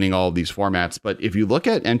or winning all of these formats. But if you look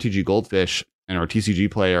at MTG Goldfish and our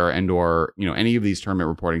TCG Player and or any of these tournament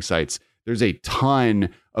reporting sites, there's a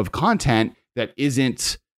ton of content that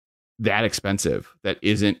isn't that expensive, that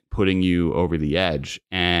isn't putting you over the edge.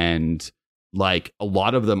 And like a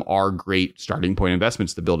lot of them are great starting point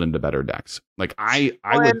investments to build into better decks. Like I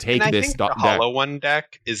would take this deck. The Hollow One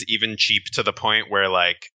deck is even cheap to the point where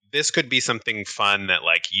like this could be something fun that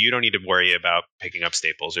like you don't need to worry about picking up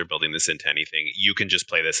staples or building this into anything. You can just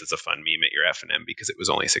play this as a fun meme at your FNM because it was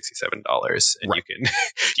only $67 and right.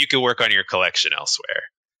 you can work on your collection elsewhere.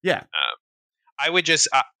 Yeah.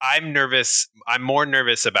 I'm nervous. I'm more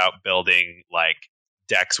nervous about building like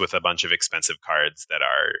decks with a bunch of expensive cards that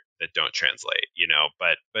don't translate,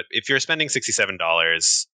 but if you're spending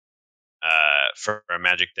 $67 for a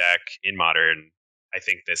Magic deck in Modern, I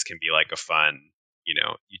think this can be like a fun, you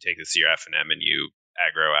take this to your FNM and you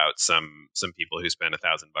aggro out some people who spend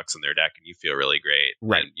 $1,000 on their deck and you feel really great.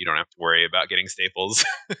 Right. And you don't have to worry about getting staples.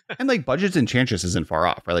 And like budgets Enchantress isn't far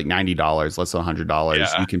off, right? Like $90, less than $100.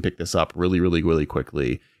 Yeah. You can pick this up really, really, really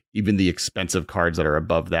quickly. Even the expensive cards that are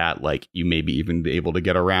above that, like you may be even be able to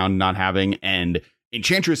get around not having. And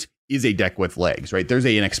Enchantress is a deck with legs, right? There's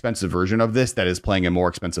an expensive version of this that is playing a more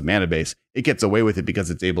expensive mana base. It gets away with it because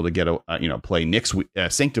it's able to get play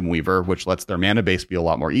Nyx Sanctum Weaver, which lets their mana base be a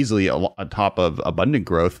lot more easily on top of Abundant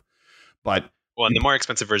Growth. But and the more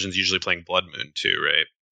expensive version is usually playing Blood Moon too, right?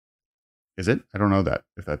 Is it? I don't know that.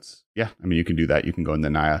 If that's you can do that. You can go in the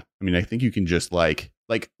Naya. I mean, I think you can just like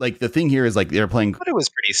the thing here is like they're playing. But it was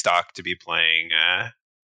pretty stock to be playing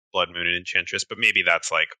Blood Moon and Enchantress, but maybe that's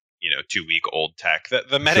like 2-week-old tech.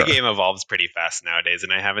 The metagame evolves pretty fast nowadays,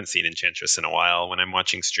 and I haven't seen Enchantress in a while when I'm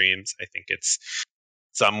watching streams. I think it's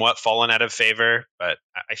somewhat fallen out of favor, but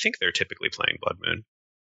I think they're typically playing Blood Moon.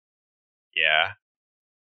 Yeah.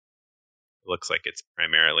 It looks like it's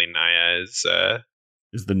primarily Naya is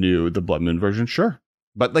the Blood Moon version. Sure.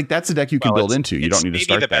 But like that's a deck you can build into. You don't need to start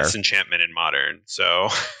there. It's maybe the best enchantment in Modern, so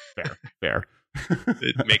fair.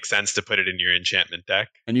 It makes sense to put it in your enchantment deck.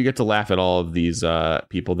 And you get to laugh at all of these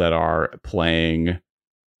people that are playing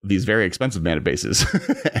these very expensive mana bases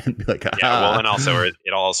and be like, and also it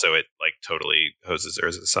like totally hoses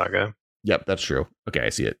Urza Saga. Yep, that's true. Okay, I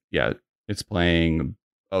see it. Yeah, it's playing.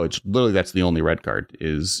 Oh, it's literally that's the only red card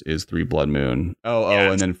is 3 Blood Moon.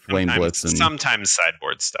 And then Flame Blitz and sometimes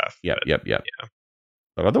sideboard stuff. Yep. Yeah.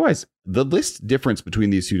 But otherwise, the list difference between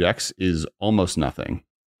these two decks is almost nothing.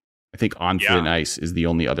 I think On Flint Ice is the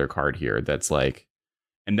only other card here that's like,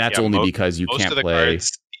 and that's only because you can't play.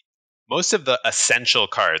 Most of the essential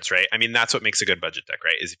cards, right? I mean, that's what makes a good budget deck,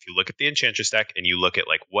 right? Is if you look at the Enchantress deck and you look at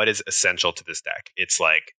like what is essential to this deck, it's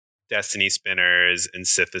like Destiny Spinners and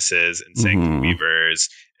Synthises and Sanctum Weavers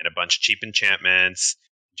and a bunch of cheap enchantments,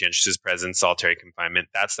 Enchantress's Presence, Solitary Confinement.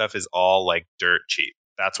 That stuff is all like dirt cheap.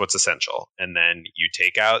 That's what's essential. And then you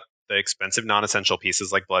take out the expensive non-essential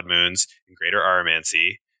pieces like Blood Moons and Greater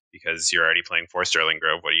Aromancy, because you're already playing 4 Sterling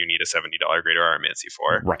Grove. What do you need a $70 Greater Aromancy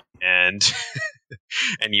for? Right. And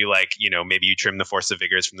and you maybe you trim the Force of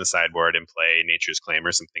Vigors from the sideboard and play Nature's Claim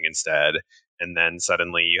or something instead. And then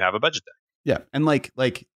suddenly you have a budget deck. Yeah. And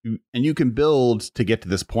and you can build to get to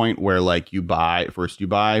this point where like you buy 4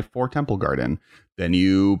 Temple Garden, then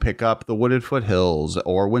you pick up the Wooded Foothills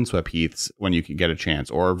or Windswept Heaths when you can get a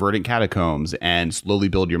chance, or Verdant Catacombs, and slowly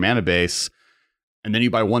build your mana base. And then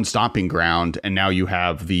you buy 1 Stomping Ground, and now you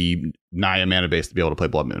have the Naya mana base to be able to play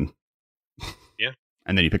Blood Moon. Yeah.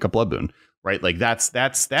 And then you pick up Blood Moon, right? Like that's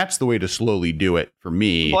the way to slowly do it for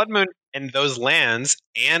me. Blood Moon And those lands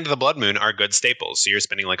and the Blood Moon are good staples. So you're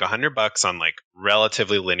spending like $100 on like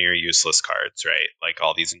relatively linear useless cards, right? Like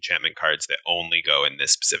all these enchantment cards that only go in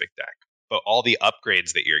this specific deck. But all the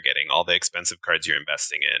upgrades that you're getting, all the expensive cards you're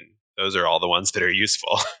investing in, those are all the ones that are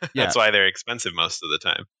useful. Yeah. That's why they're expensive most of the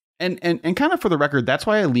time. And kind of for the record, that's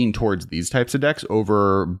why I lean towards these types of decks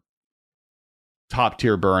over top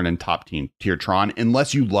tier Burn and top tier Tron,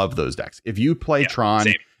 unless you love those decks. If you play Tron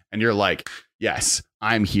same. and you're like, yes,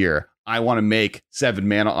 I'm here. I want to make 7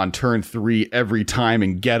 mana on turn 3 every time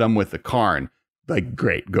and get them with the Karn. Like,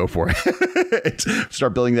 great, go for it.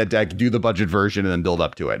 Start building that deck, do the budget version, and then build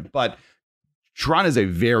up to it. But Tron is a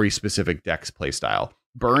very specific deck's play style.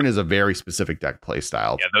 Burn is a very specific deck play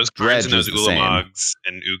style. Yeah, those Karns and those Ulamogs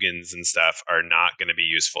and Ugins and stuff are not going to be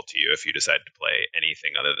useful to you if you decide to play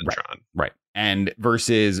anything other than Tron. Right. And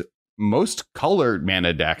versus most colored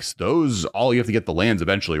mana decks, those all you have to get the lands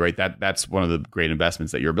eventually, right? That's one of the great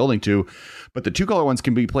investments that you're building to. But the 2-color ones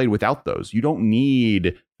can be played without those. You don't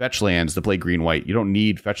need fetch lands to play green-white. You don't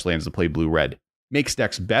need fetch lands to play blue-red. Makes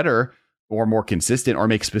decks better or more consistent or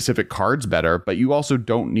make specific cards better, but you also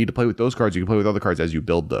don't need to play with those cards. You can play with other cards as you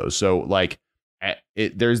build those. So like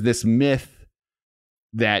there's this myth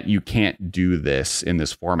that you can't do this in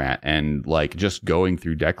this format, and like just going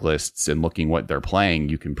through deck lists and looking what they're playing,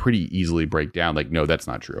 you can pretty easily break down like, no, that's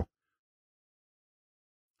not true.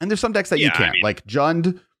 And there's some decks that you can't. Like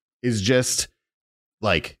Jund is just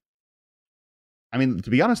like, I mean, to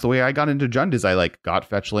be honest, the way I got into Jund is I like got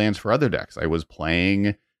fetch lands for other decks. I was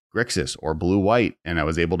playing Grixis or blue-white, and I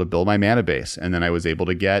was able to build my mana base, and then I was able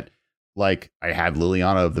to get like, I had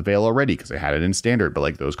Liliana of the Veil already because I had it in standard, but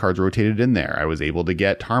like those cards rotated in there. I was able to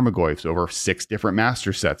get Tarmogoyfs over 6 different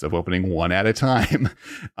master sets of opening one at a time,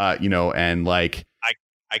 and like.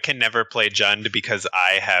 I can never play Jund because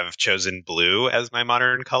I have chosen blue as my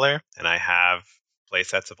modern color, and I have play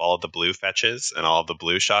sets of all of the blue fetches and all of the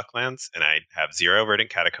blue shocklands, and I have 0 Verdant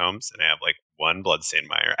Catacombs, and I have like 1 Bloodstained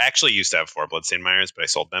Mire. I actually used to have 4 Bloodstained Mires, but I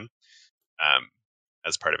sold them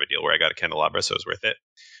as part of a deal where I got a Candelabra, so it was worth it.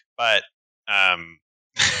 But I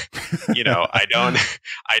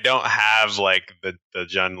don't have like the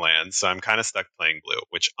Jund lands, so I'm kind of stuck playing blue,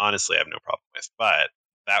 which honestly I have no problem with. But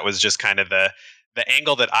that was just kind of the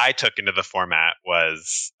angle that I took into the format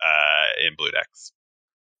was in blue decks.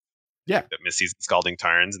 Yeah, that Misty's and Scalding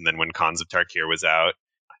Tarns, and then when Khans of Tarkir was out,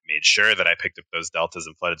 I made sure that I picked up those Deltas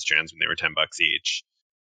and Flooded Strands when they were $10 each.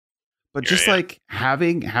 But just like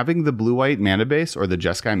having the blue-white mana base or the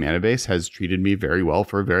Jeskai mana base has treated me very well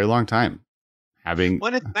for a very long time.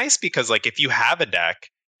 Well, it's nice because like if you have a deck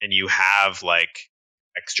and you have like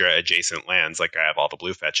extra adjacent lands, like I have all the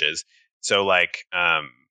blue fetches, so like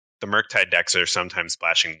the Murktide decks are sometimes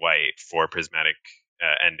splashing white for Prismatic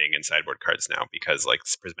Ending and sideboard cards now because like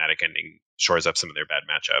Prismatic Ending shores up some of their bad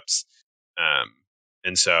matchups,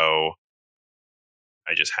 and so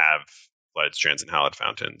I just have Flooded Strands and Hallowed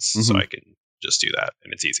Fountains, so I can just do that,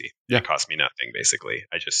 and it's easy. Yeah. It costs me nothing, basically.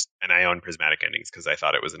 I own Prismatic Endings because I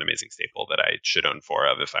thought it was an amazing staple that I should own 4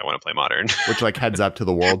 of if I want to play Modern. Which, like, heads up to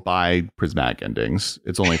the world, buy Prismatic Endings.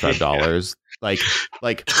 It's only $5. Yeah.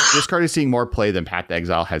 Like this card is seeing more play than Path to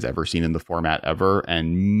Exile has ever seen in the format ever,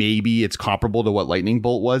 and maybe it's comparable to what Lightning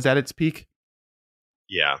Bolt was at its peak.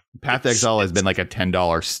 Yeah, Path to Exile has been like a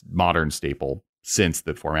 $10 Modern staple since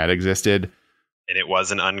the format existed, and it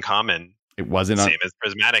wasn't uncommon. It wasn't same as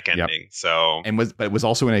Prismatic Ending. Yep. So but it was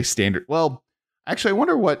also in a standard. Well, actually, I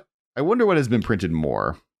wonder what has been printed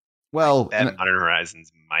more. Well, Modern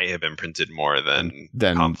Horizons might have been printed more than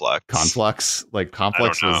Conflux. Conflux, like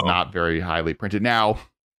Conflux was not very highly printed now,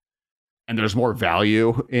 and there's more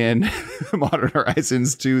value in Modern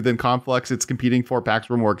Horizons 2 than Conflux. It's competing for. Packs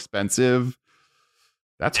were more expensive.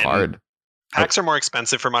 That's hard. Packs are more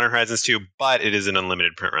expensive for Modern Horizons 2, but it is an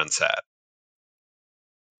unlimited print run set.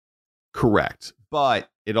 Correct. But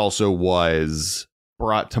it also was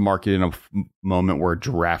brought to market in a moment where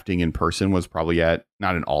drafting in person was probably at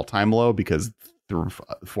not an all-time low, because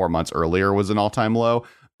 4 months earlier was an all-time low,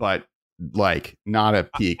 but like not a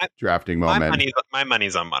peak drafting moment. My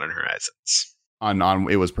money's on Modern Horizons. On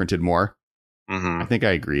it was printed more. I think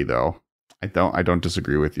I agree, though. I don't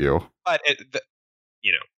disagree with you. But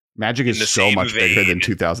Magic is so much bigger than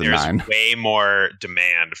 2009. There's way more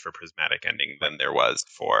demand for Prismatic Ending than there was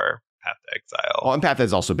for Path to Exile. Well, and Path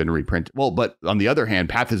has also been reprinted. Well, but on the other hand,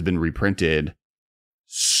 Path has been reprinted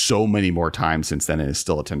so many more times since then, and is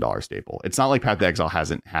still a $10 staple. It's not like Path to Exile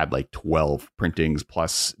hasn't had like 12 printings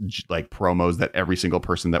plus like promos that every single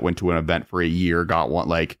person that went to an event for a year got one.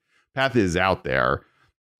 Like Path is out there.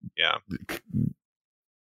 Yeah.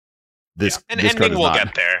 This and this ending card is will not.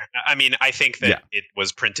 get there. I mean, I think that it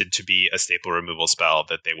was printed to be a staple removal spell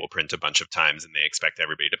that they will print a bunch of times, and they expect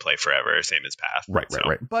everybody to play forever, same as Path.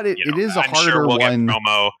 Right. But it is a I'm harder sure we'll one. Get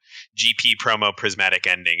GP promo prismatic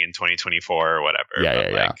ending in 2024 or whatever.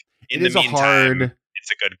 Yeah. In the meantime,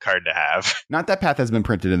 it's a good card to have. Not that Path has been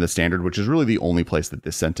printed in the standard, which is really the only place that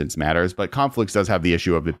this sentence matters, but Conflicts does have the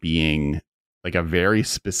issue of it being like a very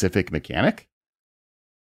specific mechanic.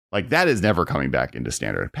 Like that is never coming back into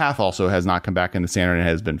standard. Path also has not come back into standard and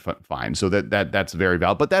has been fine. So that's very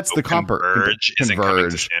valid. But that's the Converge isn't coming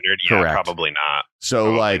to standard. Yeah, correct. Probably not.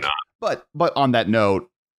 So probably not. But on that note,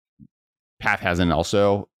 Path hasn't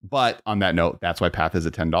also. But on that note, that's why Path is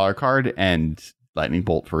a $10 card, and Lightning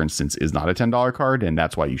Bolt, for instance, is not a $10 card, and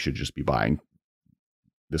that's why you should just be buying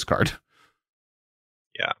this card.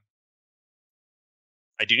 Yeah,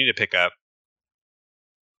 I do need to pick up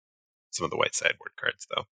some of the white sideboard cards,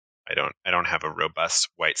 though. I don't have a robust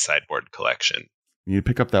white sideboard collection. You need to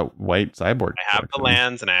pick up that white sideboard. I have the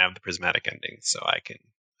lands and I have the prismatic endings, so I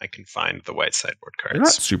can find the white sideboard cards. They're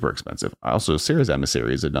not super expensive. Also, Sarah's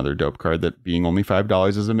Emissary is another dope card that being only $5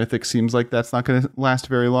 as a mythic seems like that's not going to last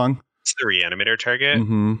very long. It's the Reanimator target.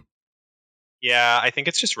 Mm-hmm. Yeah, I think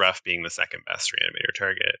it's just rough being the second best Reanimator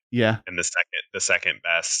target. Yeah, and the second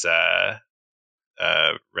best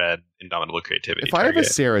red Indomitable Creativity. If I have a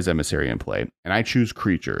Sarah's Emissary in play and I choose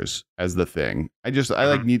creatures as the thing,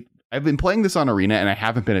 I've been playing this on Arena and I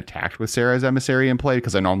haven't been attacked with Sarah's Emissary in play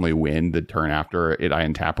because I normally win the turn after it. I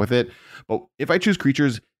untap with it. But if I choose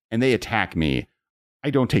creatures and they attack me,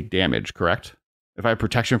 I don't take damage, correct? If I have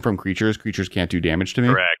protection from creatures can't do damage to me.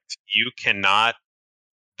 Correct. You cannot.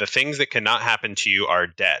 The things that cannot happen to you are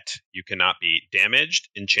debt. You cannot be damaged,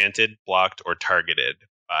 enchanted, blocked, or targeted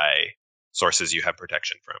by sources you have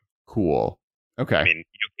protection from. Cool. Okay. I mean,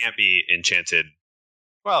 you can't be enchanted.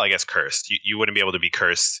 Well, I guess cursed. You wouldn't be able to be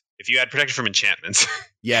cursed if you had protection from enchantments.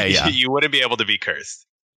 Yeah. You wouldn't be able to be cursed.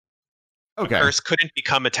 Okay. A curse couldn't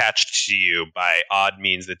become attached to you by odd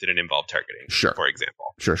means that didn't involve targeting. Sure. For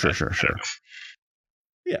example. Sure.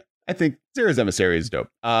 Yeah, I think Sarah's Emissary is dope.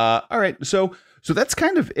 All right. So that's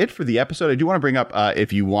kind of it for the episode. I do want to bring up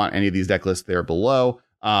if you want any of these deck lists, they're below.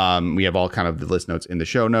 We have all kind of the list notes in the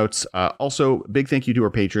show notes. Also, big thank you to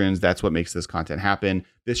our patrons. That's what makes this content happen.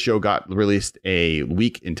 This show got released a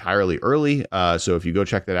week entirely early. So if you go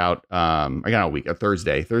check that out, a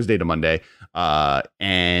Thursday to Monday,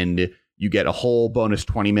 and you get a whole bonus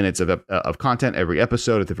 20 minutes of content every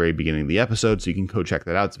episode at the very beginning of the episode. So you can go check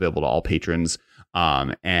that out. It's available to all patrons.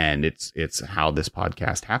 And it's how this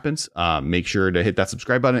podcast happens. Make sure to hit that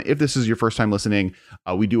subscribe button. If this is your first time listening,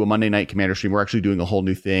 we do a Monday night Commander stream. We're actually doing a whole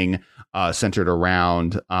new thing, centered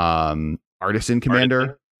around, Artisan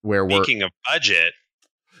Commander, where speaking of budget,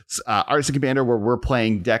 Artisan Commander, where we're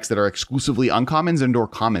playing decks that are exclusively uncommons and or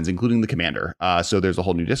commons, including the Commander. So there's a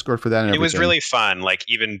whole new Discord for that. And it was really fun. Like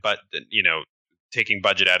taking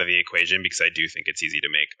budget out of the equation, because I do think it's easy to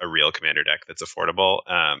make a real Commander deck that's affordable.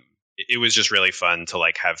 It was just really fun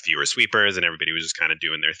to have fewer sweepers and everybody was just kind of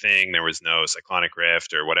doing their thing. There was no Cyclonic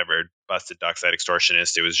Rift or whatever busted Dockside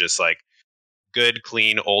Extortionist. It was just good,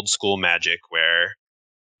 clean, old school Magic where,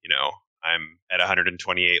 I'm at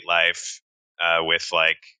 128 life with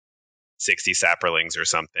 60 Saprolings or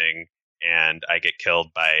something, and I get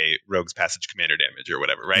killed by Rogue's Passage Commander damage or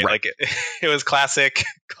whatever, right? It was classic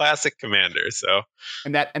Commander. So,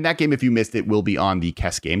 and that game, if you missed it, will be on the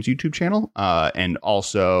Kess Games YouTube channel. And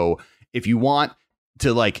also, if you want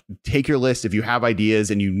to take your list, if you have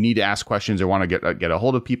ideas and you need to ask questions or want to get a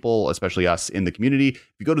hold of people, especially us in the community,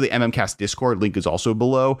 if you go to the MMCast Discord, link is also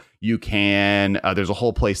below. You can there's a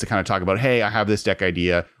whole place to kind of talk about, hey, I have this deck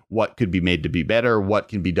idea. What could be made to be better? What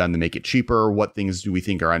can be done to make it cheaper? What things do we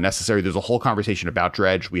think are unnecessary? There's a whole conversation about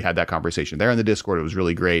Dredge. We had that conversation there in the Discord. It was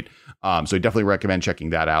really great. So I definitely recommend checking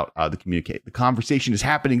that out. The conversation is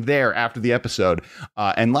happening there after the episode.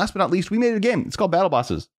 And last but not least, we made a game. It's called Battle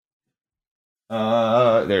Bosses.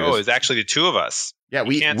 There it is. It's actually the two of us. Yeah,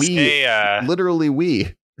 we can't say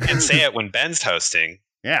it when Ben's hosting.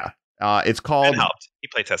 Yeah. It's called. Ben helped. He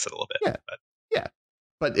play tested a little bit.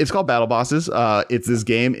 But it's called Battle Bosses. It's this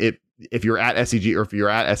game. If you're at SCG or if you're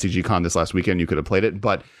at SCG Con this last weekend, you could have played it.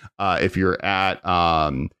 But if you're at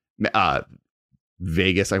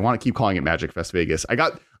Vegas, I want to keep calling it Magic Fest Vegas.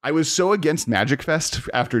 I was so against Magic Fest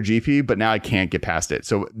after GP, but now I can't get past it.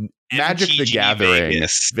 So Magic the Gathering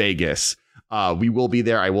Vegas. We will be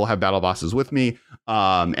there. I will have Battle Bosses with me.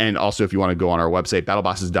 And also, if you want to go on our website,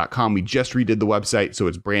 battlebosses.com, we just redid the website, so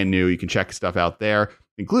it's brand new. You can check stuff out there,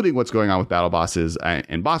 including what's going on with Battle Bosses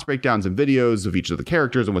and boss breakdowns and videos of each of the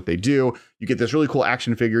characters and what they do. You get this really cool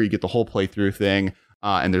action figure. You get the whole playthrough thing.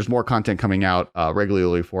 And there's more content coming out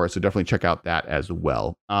regularly for us, so definitely check out that as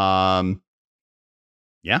well.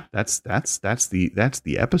 Yeah, that's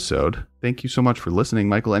the episode. Thank you so much for listening,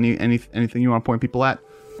 Michael. Anything you want to point people at?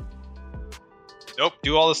 Nope.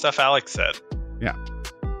 Do all the stuff Alex said. Yeah.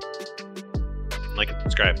 Like and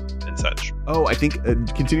subscribe and such. Oh, I think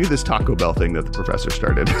continue this Taco Bell thing that the professor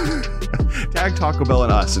started. Tag Taco Bell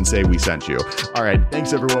and us and say we sent you. All right.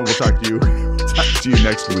 Thanks, everyone. We'll talk to you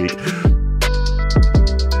next week.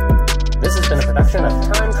 This has been a production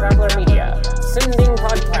of Time Traveler Media.